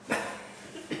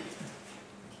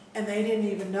 And they didn't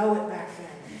even know it back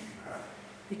then,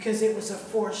 because it was a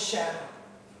foreshadow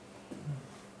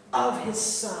of His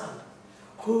Son,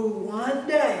 who one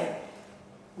day,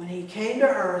 when He came to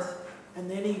earth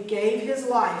and then He gave His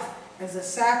life as a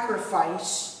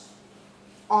sacrifice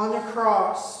on the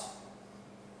cross,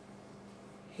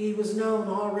 He was known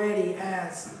already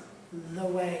as the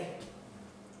way.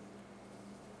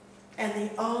 And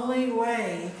the only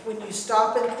way, when you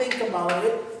stop and think about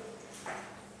it,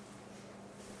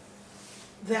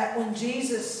 that when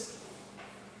Jesus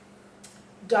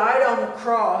died on the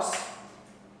cross,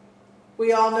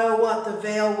 we all know what the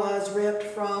veil was ripped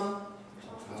from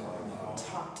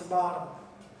top to bottom.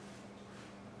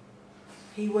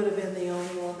 He would have been the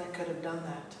only one that could have done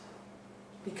that,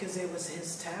 because it was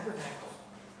His tabernacle.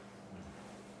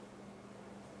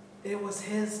 It was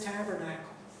His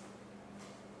tabernacle.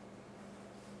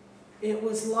 It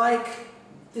was like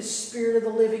the Spirit of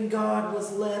the living God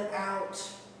was let out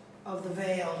of the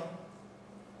veil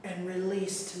and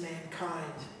released to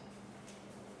mankind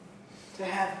to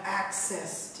have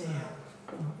access to Him.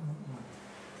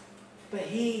 But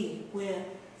He went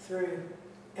through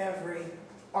every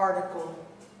article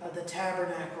of the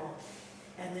tabernacle,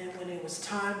 and then when it was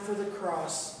time for the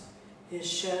cross, his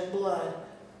shed blood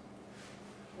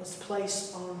was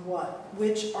placed on what?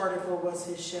 Which article was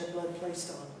his shed blood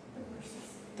placed on?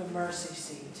 The mercy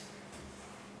seat.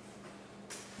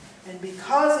 And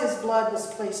because his blood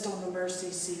was placed on the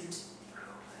mercy seat,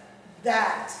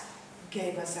 that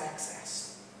gave us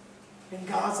access. And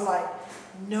God's like,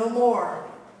 no more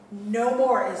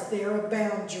is there a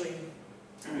boundary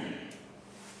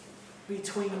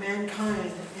between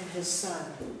mankind and his Son.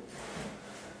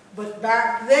 But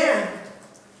back then,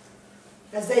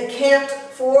 as they camped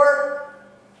 4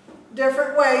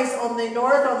 different ways on the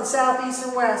north, on the south, east,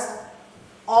 and west,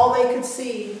 all they could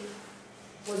see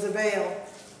was a veil,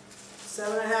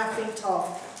 7.5 feet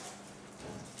tall.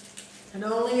 And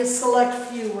only a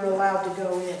select few were allowed to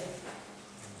go in.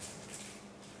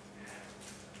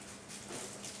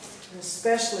 And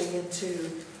especially into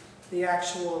the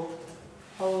actual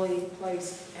holy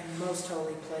place and most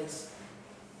holy place.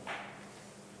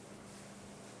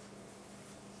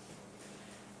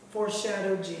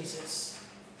 Foreshadowed Jesus.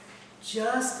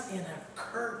 Just in a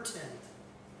curtain,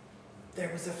 there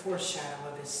was a foreshadow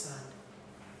of his Son.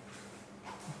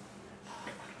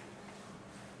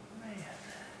 Man.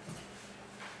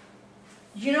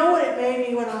 You know what it made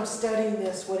me when I was studying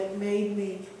this? What it made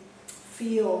me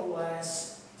feel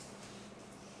was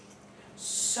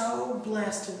so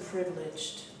blessed and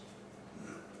privileged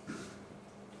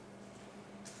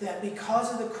that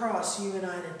because of the cross, you and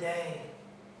I today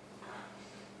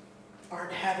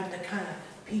aren't having to kind of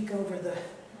peek over the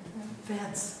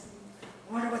fence.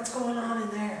 Wonder what's going on in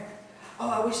there. Oh,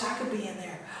 I wish I could be in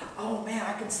there. Oh man,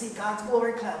 I can see God's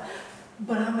glory cloud.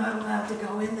 But I'm not allowed to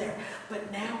go in there. But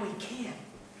now we can.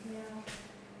 Yeah.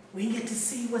 We get to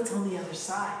see what's on the other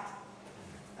side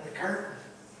of the curtain.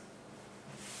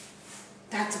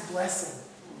 That's a blessing.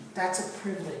 That's a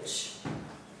privilege.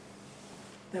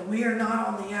 That we are not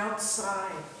on the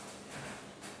outside.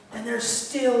 And there's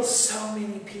still so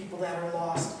many people that are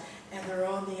lost and they're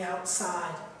on the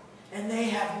outside. And they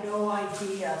have no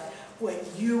idea what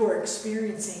you are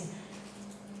experiencing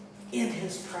in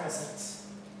his presence.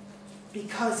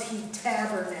 Because he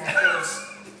tabernacles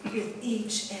with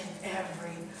each and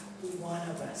every one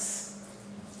of us.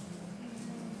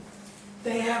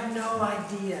 They have no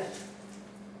idea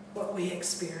what we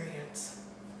experience.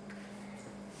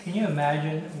 Can you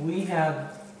imagine? We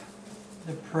have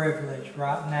the privilege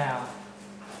right now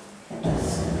to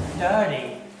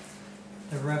study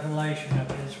the revelation of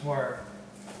his word.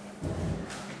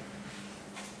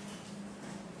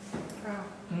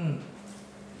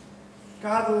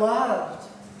 God loved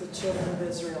the children of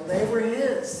Israel. They were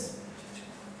his.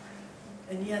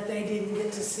 And yet they didn't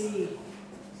get to see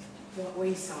what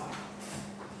we saw.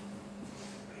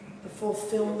 The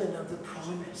fulfillment of the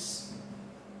promise.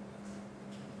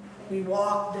 We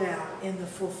walked now in the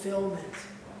fulfillment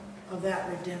of that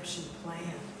redemption plan.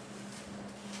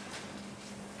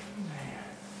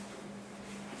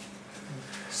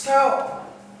 So,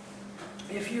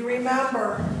 if you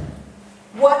remember,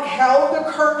 what held the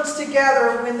curtains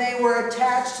together when they were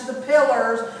attached to the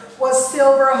pillars was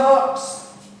silver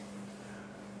hooks.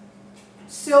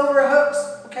 Silver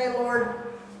hooks. Okay, Lord.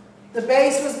 The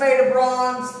base was made of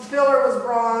bronze. The pillar was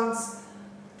bronze.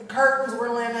 The curtains were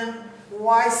linen.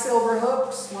 Why silver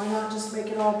hooks? Why not just make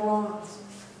it all bronze?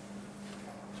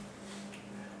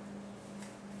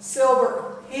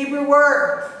 Silver. Hebrew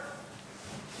word.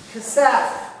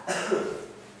 Kasef.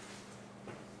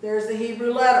 There's the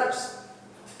Hebrew letters.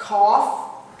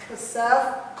 Kaf,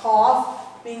 kasef,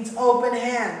 kaf means open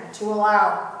hand, to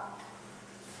allow.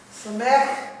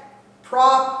 Samech,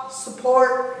 prop,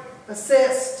 support,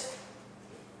 assist.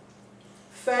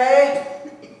 Fe,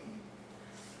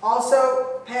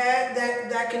 also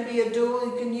that can be a dual.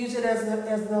 You can use it as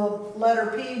the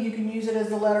letter P. You can use it as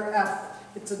the letter F.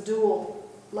 It's a dual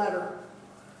letter.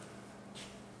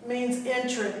 It means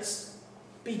entrance,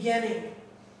 beginning.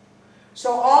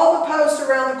 So all the posts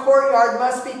around the courtyard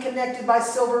must be connected by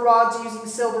silver rods using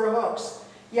silver hooks.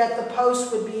 Yet the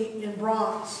posts would be in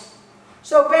bronze.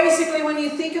 So basically when you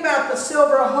think about the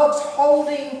silver hooks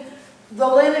holding the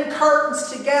linen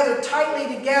curtains together,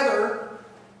 tightly together,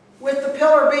 with the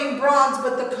pillar being bronze,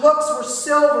 but the hooks were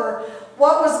silver,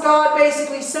 what was God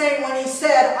basically saying when he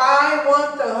said, I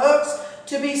want the hooks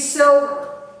to be silver?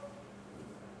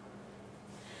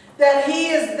 That he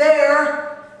is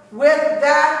there with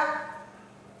that,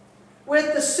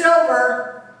 with the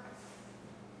silver.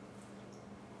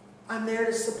 I'm there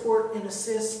to support and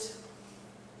assist.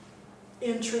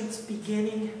 Entrance,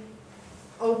 beginning,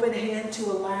 open hand to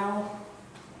allow.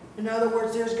 In other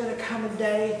words, there's going to come a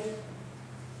day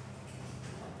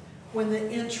when the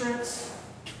entrance,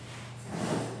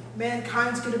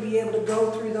 mankind's going to be able to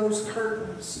go through those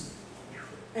curtains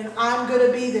And I'm going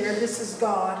to be there. This is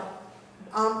God.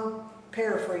 I'm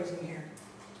paraphrasing here.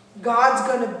 God's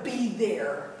going to be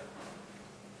there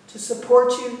to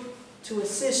support you, to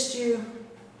assist you,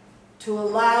 to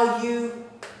allow you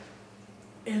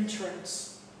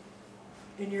entrance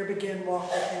in your begin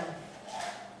walk with Him.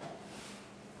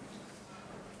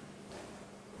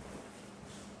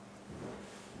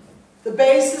 The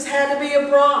bases had to be of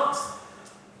bronze.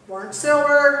 Weren't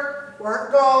silver,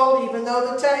 weren't gold, even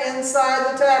though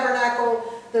inside the tabernacle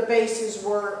the bases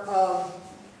were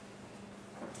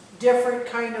different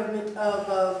kind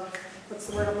of what's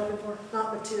the word I'm looking for?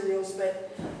 Not materials,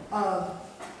 but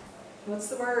what's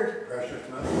the word? Precious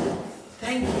metal.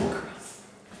 Thank you, Chris.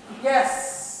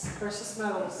 Yes, precious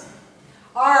metals.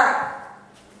 All right.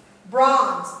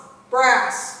 Bronze,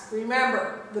 brass.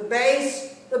 Remember, the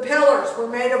base, the pillars were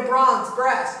made of bronze,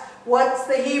 brass. What's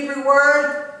the Hebrew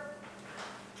word?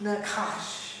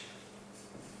 Nakash.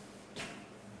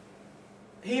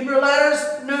 Hebrew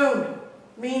letters, nun,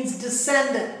 means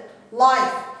descendant,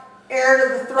 life, heir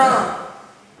to the throne.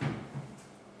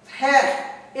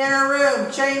 Head, inner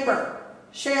room, chamber.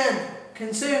 Shin,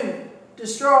 consume,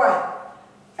 destroy.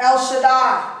 El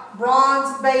Shaddai,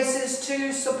 bronze bases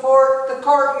to support the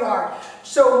courtyard.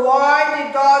 So why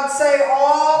did God say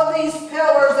all of these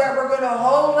pillars that were going to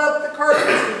hold up the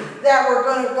curtains, that were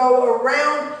going to go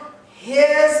around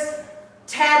His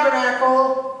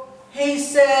tabernacle? He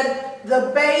said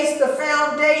the base, the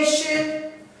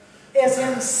foundation is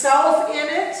Himself in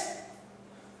it.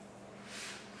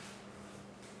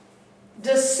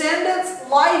 Descendants,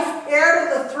 life, heir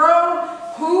to the throne.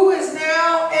 Who is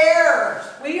now heirs?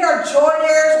 We are joint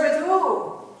heirs with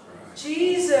who?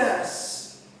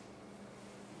 Jesus.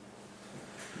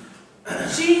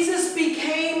 Jesus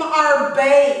became our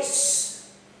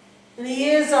base. And He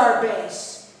is our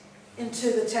base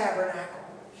into the tabernacle.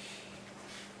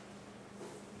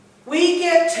 We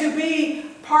get to be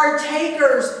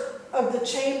partakers of the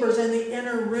chambers in the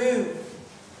inner room.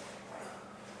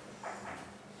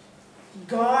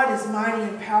 God is mighty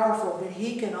and powerful, but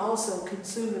He can also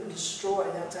consume and destroy.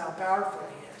 That's how powerful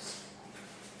He is.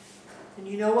 And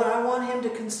you know what I want Him to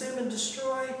consume and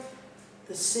destroy?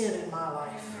 The sin in my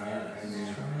life.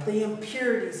 Amen. The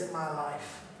impurities in my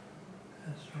life.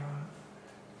 That's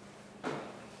right.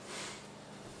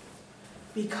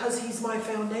 Because He's my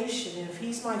foundation. And if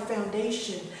He's my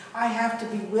foundation, I have to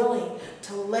be willing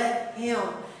to let Him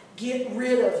get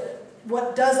rid of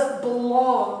what doesn't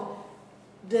belong,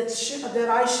 that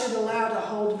I should allow to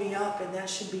hold me up, and that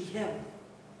should be Him.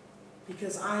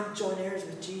 Because I'm joint heirs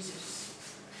with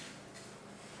Jesus.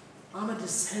 I'm a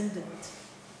descendant.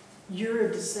 You're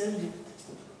a descendant.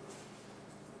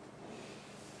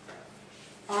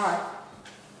 All right.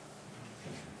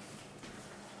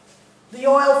 The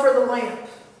oil for the lamp.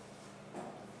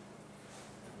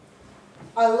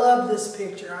 I love this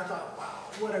picture. I thought, wow,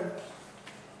 what a...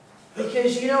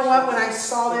 Because you know what? When I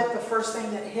saw that, the first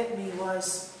thing that hit me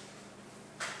was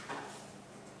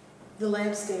the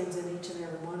lampstands in each and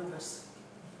every one of us.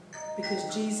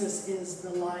 Because Jesus is the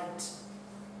light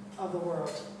of the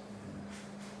world.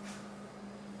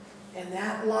 And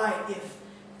that light,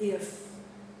 if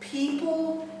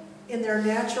people in their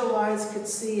natural eyes could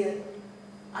see it,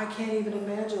 I can't even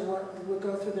imagine what would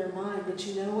go through their mind. But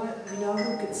you know what? You know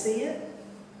who could see it?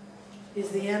 Is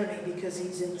the enemy, because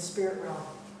he's in the spirit realm.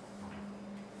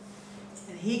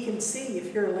 And he can see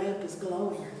if your lamp is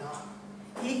glowing or not.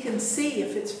 He can see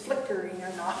if it's flickering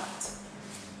or not.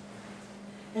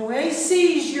 And when he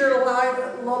sees your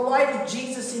light, the light of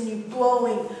Jesus in you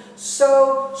glowing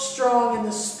so strong, in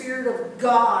the Spirit of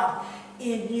God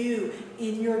in you,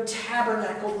 in your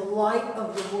tabernacle, the light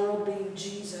of the world being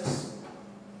Jesus,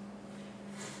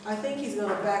 I think he's going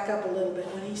to back up a little bit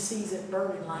when he sees it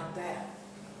burning like that.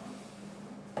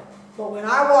 But when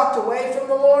I walked away from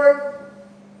the Lord,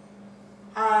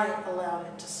 I allowed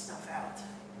it to snuff out.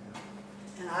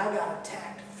 And I got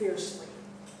attacked fiercely.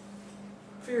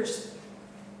 Fiercely.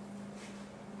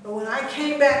 But when I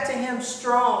came back to Him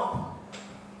strong,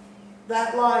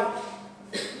 that light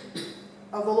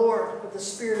of the Lord, of the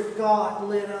Spirit of God,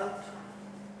 lit up.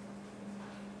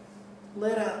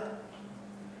 Lit up.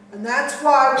 And that's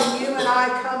why when you and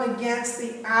I come against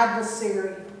the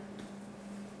adversary,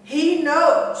 he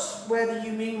knows whether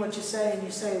you mean what you say and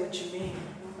you say what you mean.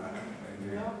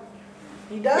 You know?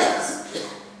 He does.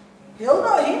 He'll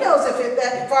know. He knows if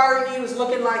that fire in you is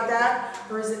looking like that,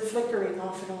 or is it flickering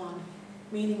off and on,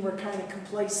 meaning we're kind of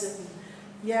complacent. And,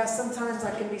 yeah, sometimes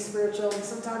I can be spiritual, and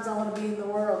sometimes I want to be in the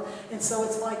world, and so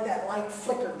it's like that light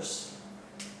flickers.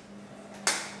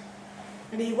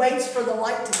 And he waits for the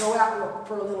light to go out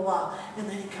for a little while, and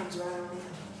then he comes right on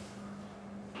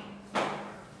in.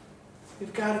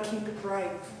 We've got to keep it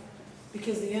bright.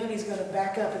 Because the enemy's going to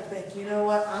back up and think, you know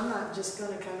what, I'm not just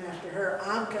going to come after her.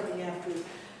 I'm coming after you.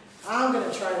 I'm going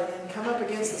to try to and come up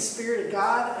against the Spirit of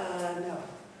God. No.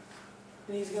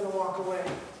 And he's going to walk away.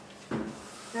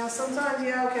 Now, sometimes,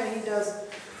 yeah, okay, he does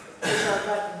push our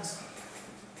buttons.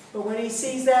 But when he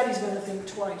sees that, he's going to think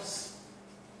twice.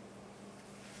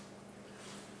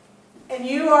 And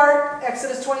you are,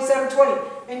 Exodus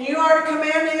 27:20, and you are to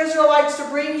command the Israelites to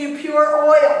bring you pure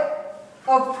oil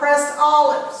of pressed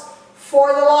olives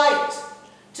for the light,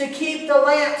 to keep the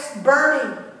lamps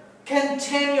burning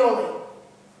continually.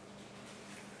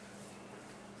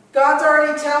 God's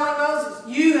already telling Moses,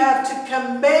 you have to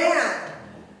command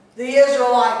the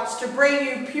Israelites to bring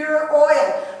you pure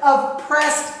oil of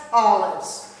pressed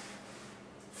olives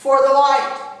for the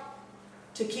light,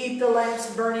 to keep the lamps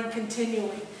burning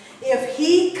continually. If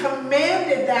he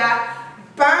commanded that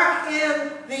back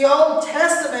in the Old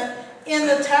Testament, in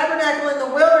the tabernacle in the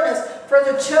wilderness for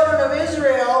the children of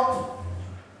Israel,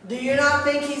 do you not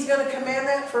think he's going to command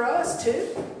that for us too?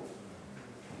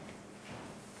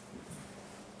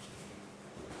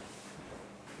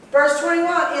 Verse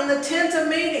 21, in the tent of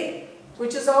meeting,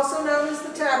 which is also known as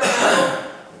the tabernacle,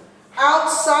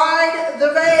 outside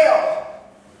the veil,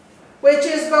 which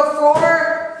is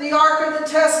before the ark of the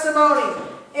testimony,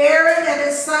 Aaron and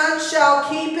his sons shall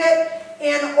keep it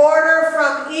in order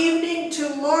from evening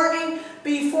to morning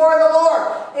before the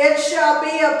Lord. It shall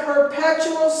be a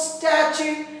perpetual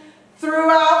statute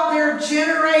throughout their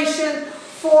generation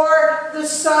for the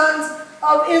sons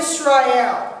of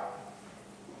Israel.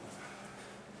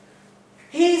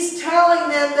 He's telling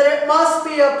them that it must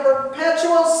be a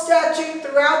perpetual statute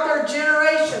throughout their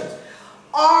generations.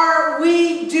 Are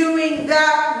we doing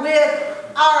that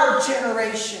with our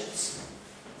generations?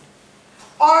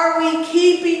 Are we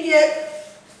keeping it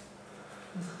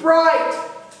bright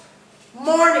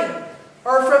morning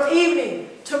or from evening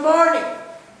to morning?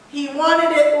 He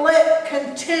wanted it lit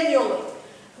continually.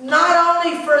 Not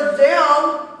only for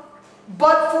them,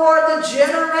 but for the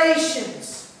generations.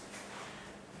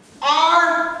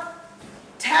 Our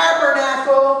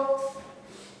tabernacle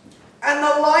and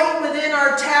the light within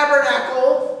our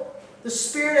tabernacle, the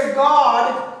Spirit of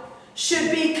God,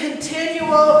 should be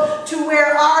continual to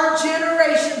where our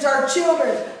generations, our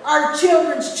children, our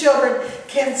children's children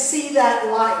can see that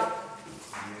light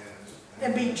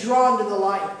and be drawn to the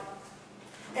light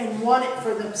and want it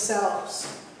for themselves.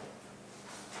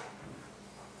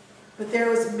 But there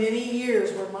was many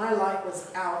years where my light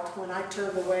was out when I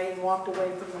turned away and walked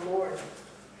away from the Lord.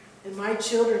 And my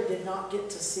children did not get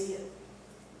to see it.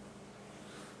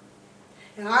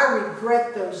 And I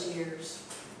regret those years.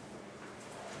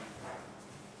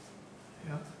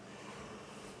 Yeah.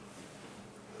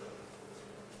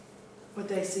 But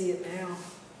they see it now.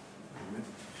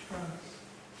 Sure.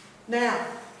 Now,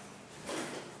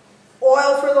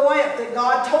 oil for the lamp that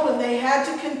God told them they had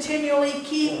to continually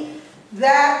keep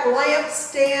that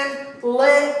lampstand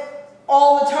lit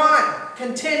all the time,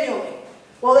 continually.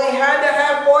 Well, they had to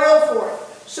have oil for it.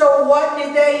 So what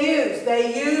did they use?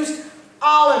 They used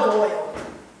olive oil.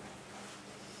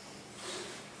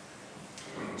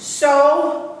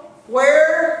 So,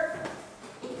 where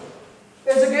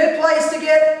is a good place to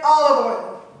get olive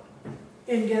oil?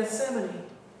 In Gethsemane.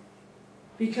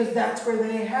 Because that's where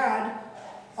they had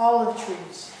olive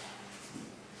trees.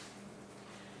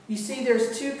 You see,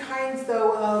 there's two kinds,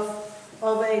 though,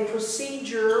 of a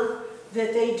procedure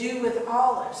that they do with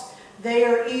olives. They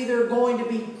are either going to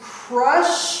be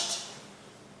crushed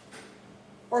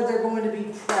or they're going to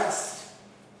be pressed.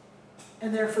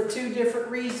 And they're for two different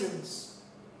reasons.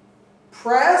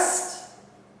 Pressed,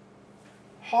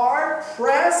 hard,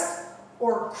 pressed,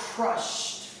 or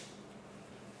crushed.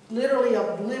 Literally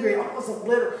obliterated, almost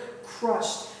obliterated,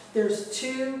 crushed. There's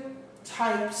two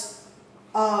types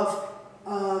of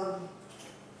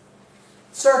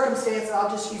circumstances, I'll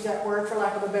just use that word for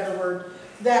lack of a better word,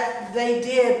 that they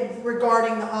did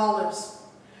regarding the olives.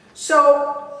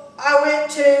 So I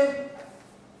went to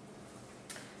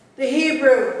the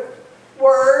Hebrew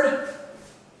word.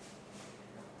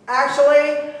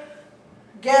 Actually,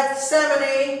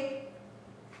 Gethsemane,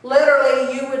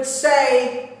 literally you would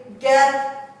say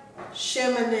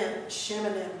Gethshemanim.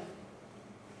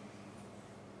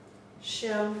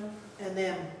 Shem and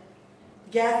them.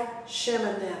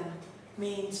 Gethshemanim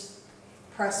means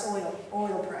press oil,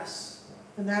 oil press.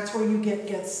 And that's where you get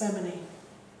Gethsemane.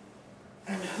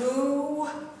 And who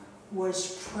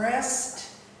was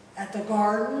pressed at the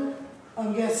Garden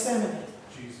of Gethsemane?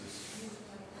 Jesus.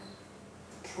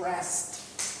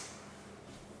 Pressed.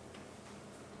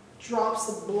 Drops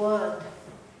of blood,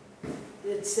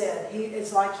 it said.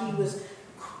 It's like he was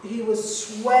he was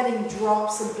sweating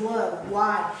drops of blood.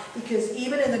 Why? Because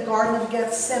even in the Garden of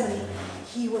Gethsemane,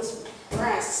 he was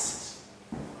pressed.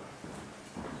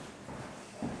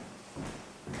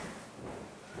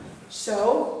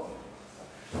 So,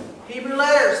 Hebrew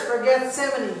letters for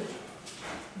Gethsemane.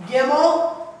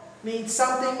 Gimel means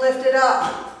something lifted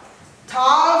up.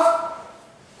 Tav,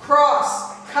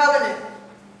 cross, covenant.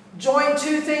 Join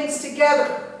two things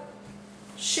together.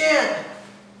 Shin,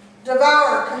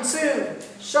 devour, consume.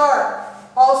 Sharp.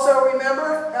 Also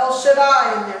remember El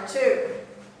Shaddai in there too.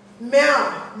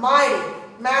 Mem, mighty,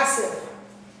 massive.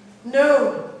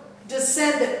 Nun,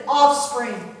 descendant,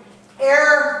 offspring.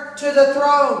 Heir to the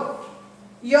throne.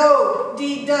 Yod,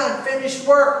 deed done, finished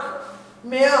work.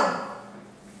 Mem,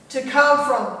 to come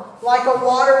from, like a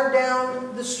water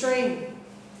down the stream.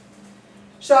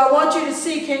 So I want you to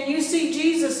see, can you see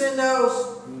Jesus in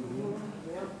those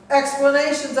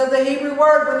explanations of the Hebrew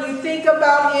word when you think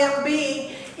about him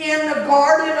being in the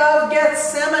Garden of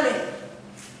Gethsemane?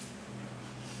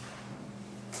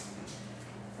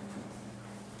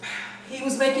 He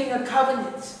was making a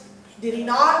covenant, did he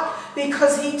not?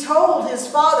 Because he told his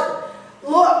Father,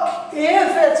 look,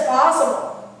 if it's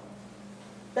possible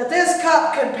that this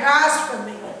cup could pass from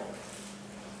me.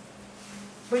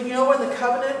 But you know when the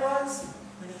covenant was?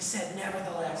 When he said,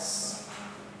 nevertheless,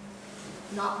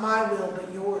 not my will,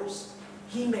 but yours.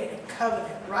 He made a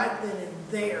covenant right then and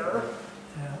there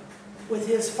with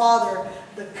his Father,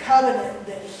 the covenant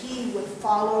that he would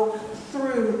follow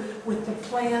through with the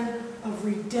plan of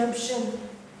redemption,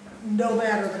 no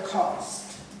matter the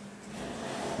cost.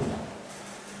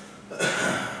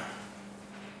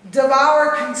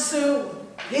 Devour, consume.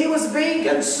 He was being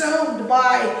consumed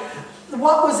by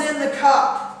what was in the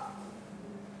cup.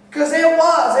 Because it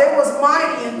was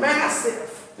mighty and massive.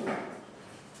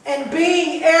 And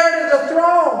being heir to the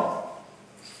throne,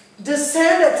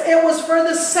 descendants, it was for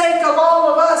the sake of all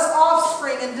of us,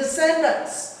 offspring and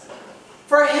descendants.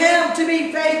 For him to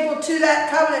be faithful to that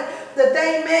covenant that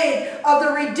they made of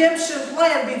the redemption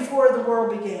plan before the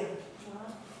world began.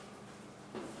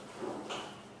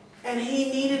 And he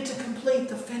needed to complete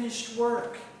the finished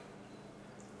work.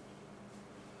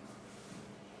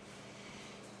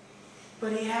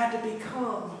 But he had to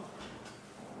become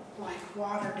like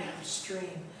water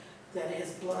downstream, that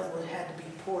his blood would have to be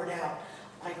poured out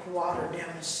like water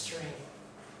down the stream.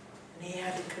 And he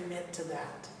had to commit to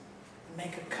that and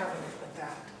make a covenant with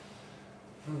that.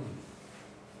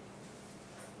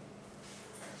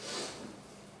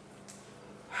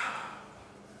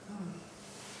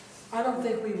 I don't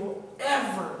think we will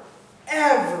ever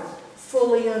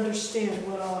fully understand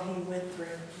what all he went through.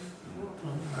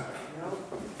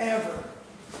 Ever.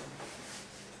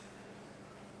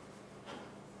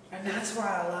 And that's why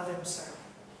I love him so.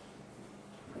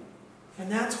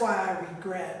 And that's why I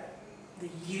regret the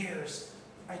years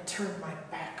I turned my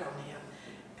back on him.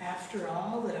 After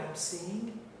all that I'm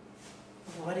seeing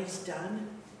of what he's done.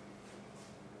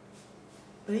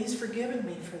 But he's forgiven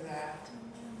me for that.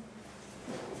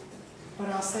 But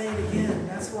I'll say it again.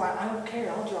 That's why I don't care.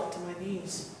 I'll drop to my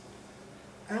knees.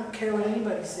 I don't care what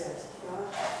anybody says.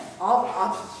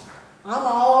 I'm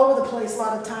all over the place a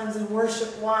lot of times in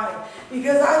worship. Why?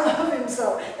 Because I love him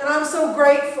so. And I'm so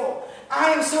grateful.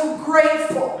 I am so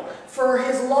grateful for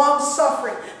his long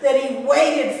suffering that he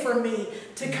waited for me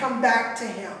to come back to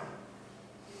him.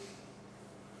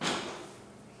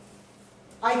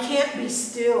 I can't be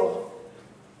still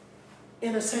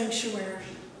in a sanctuary.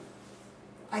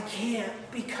 I can't,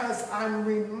 because I'm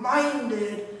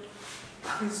reminded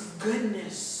of his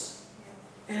goodness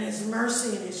and his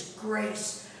mercy and his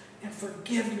grace and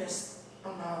forgiveness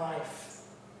of my life.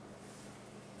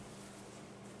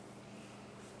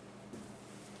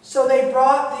 So they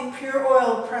brought the pure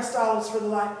oil of pressed olives for the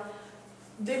light.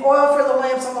 The oil for the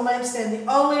lamps on the lampstand.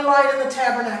 The only light in the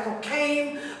tabernacle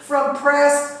came from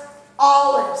pressed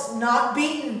olives, not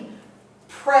beaten,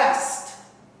 pressed.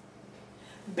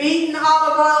 Beaten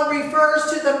olive oil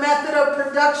refers to the method of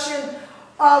production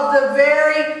of the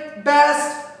very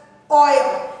best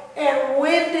oil. And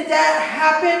when did that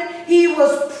happen? He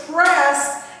was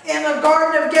pressed in the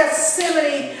Garden of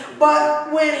Gethsemane,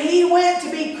 but when he went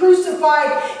to be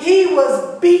crucified, he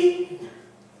was beaten.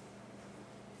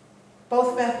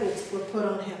 Both methods were put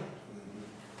on him.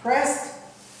 Pressed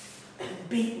and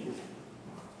beaten.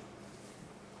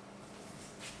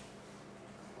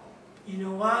 You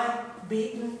know why?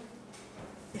 Beaten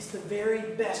is the very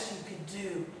best you could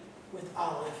do with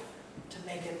olive to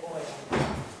make it oil.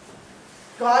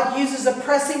 God uses a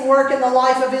pressing work in the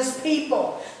life of his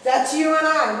people. That's you and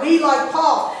I. We, like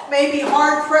Paul, may be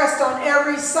hard pressed on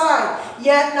every side,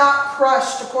 yet not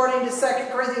crushed, according to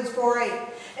 2 Corinthians 4:8.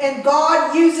 And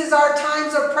God uses our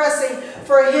times of pressing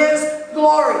for His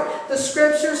glory. The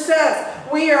scripture says,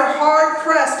 we are hard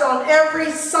pressed on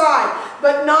every side,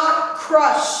 but not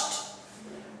crushed.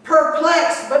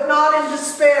 Perplexed, but not in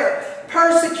despair.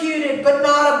 Persecuted, but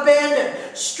not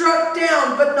abandoned. Struck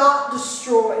down, but not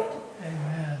destroyed.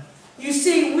 Amen. You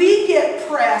see, we get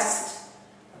pressed,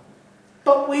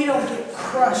 but we don't get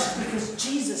crushed because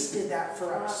Jesus did that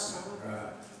for us.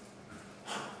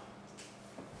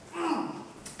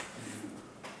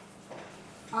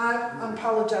 I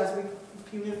apologize, we're a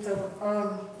few minutes over.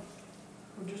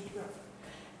 We're just about.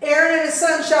 Aaron and his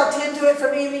son shall tend to it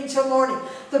from evening till morning.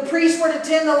 The priests were to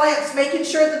tend the lamps, making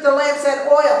sure that the lamps had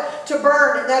oil to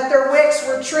burn and that their wicks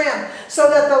were trimmed, so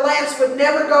that the lamps would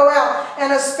never go out,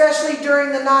 and especially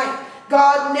during the night.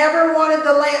 God never wanted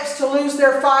the lamps to lose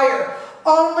their fire.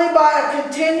 Only by a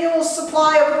continual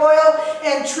supply of oil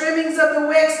and trimmings of the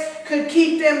wicks could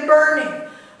keep them burning.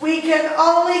 We can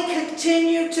only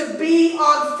continue to be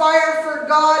on fire for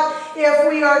God if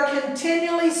we are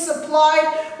continually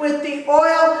supplied with the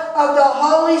oil of the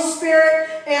Holy Spirit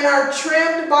and are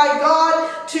trimmed by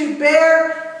God to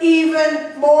bear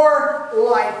even more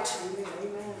light.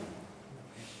 Amen.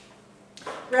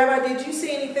 Rabbi, did you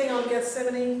see anything on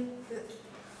Gethsemane?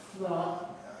 No,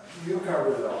 you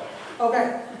covered it all.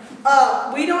 Okay.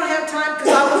 We don't have time because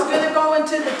I was going to go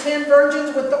into the 10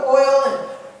 virgins with the oil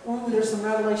and there's some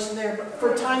revelation there. But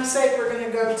for time's sake, we're going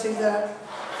to go to the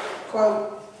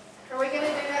quote. Are we going to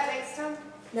do that next time?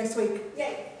 Next week.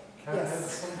 Yay. Can I add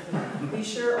Yes. something? We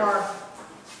sure are.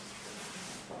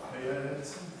 May I add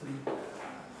something?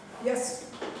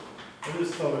 Yes. I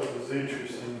just thought it was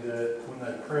interesting that when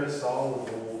they press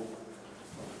olive oil,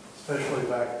 especially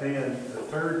back then, the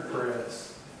third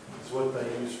press is what they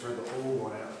use for the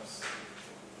oil lamps.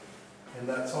 And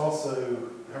that's also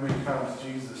how many times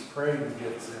Jesus prayed in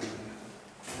Gethsemane.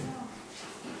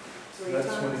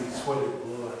 That's when he sweated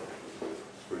blood.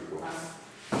 Pretty cool.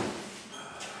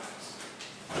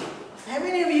 How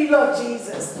many of you love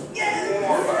Jesus? Yes.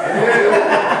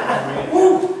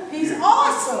 Woo, he's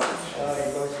awesome.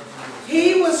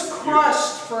 He was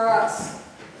crushed for us.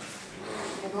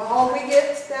 And all we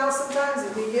get now sometimes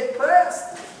is we get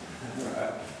pressed.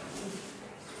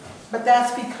 But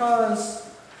that's because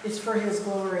it's for His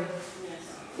glory.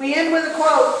 We end with a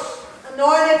quote.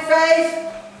 Anointed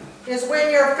faith is when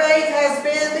your faith has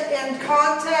been in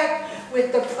contact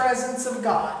with the presence of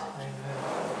God.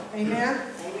 Amen. Amen?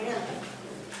 Amen.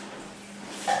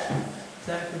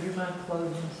 Zach, would you mind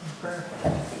closing some prayer?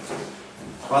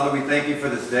 Father, we thank you for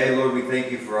this day. Lord, we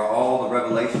thank you for all the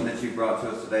revelation that you brought to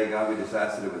us today. God, we just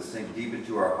ask that it would sink deep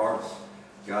into our hearts.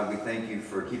 God, we thank you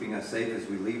for keeping us safe as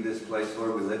we leave this place.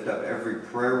 Lord, we lift up every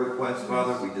prayer request,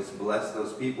 Father. We just bless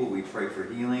those people. We pray for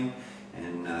healing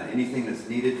and anything that's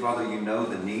needed. Father, you know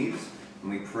the needs. And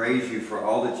we praise you for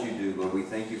all that you do. Lord, we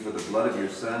thank you for the blood of your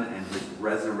Son and His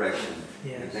resurrection.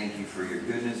 Yes. We thank you for your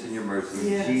goodness and your mercy.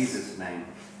 Yes. In Jesus' name,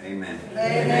 amen.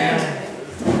 Amen.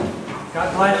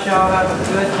 God bless y'all. Have a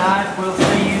good night. We'll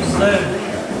see you soon.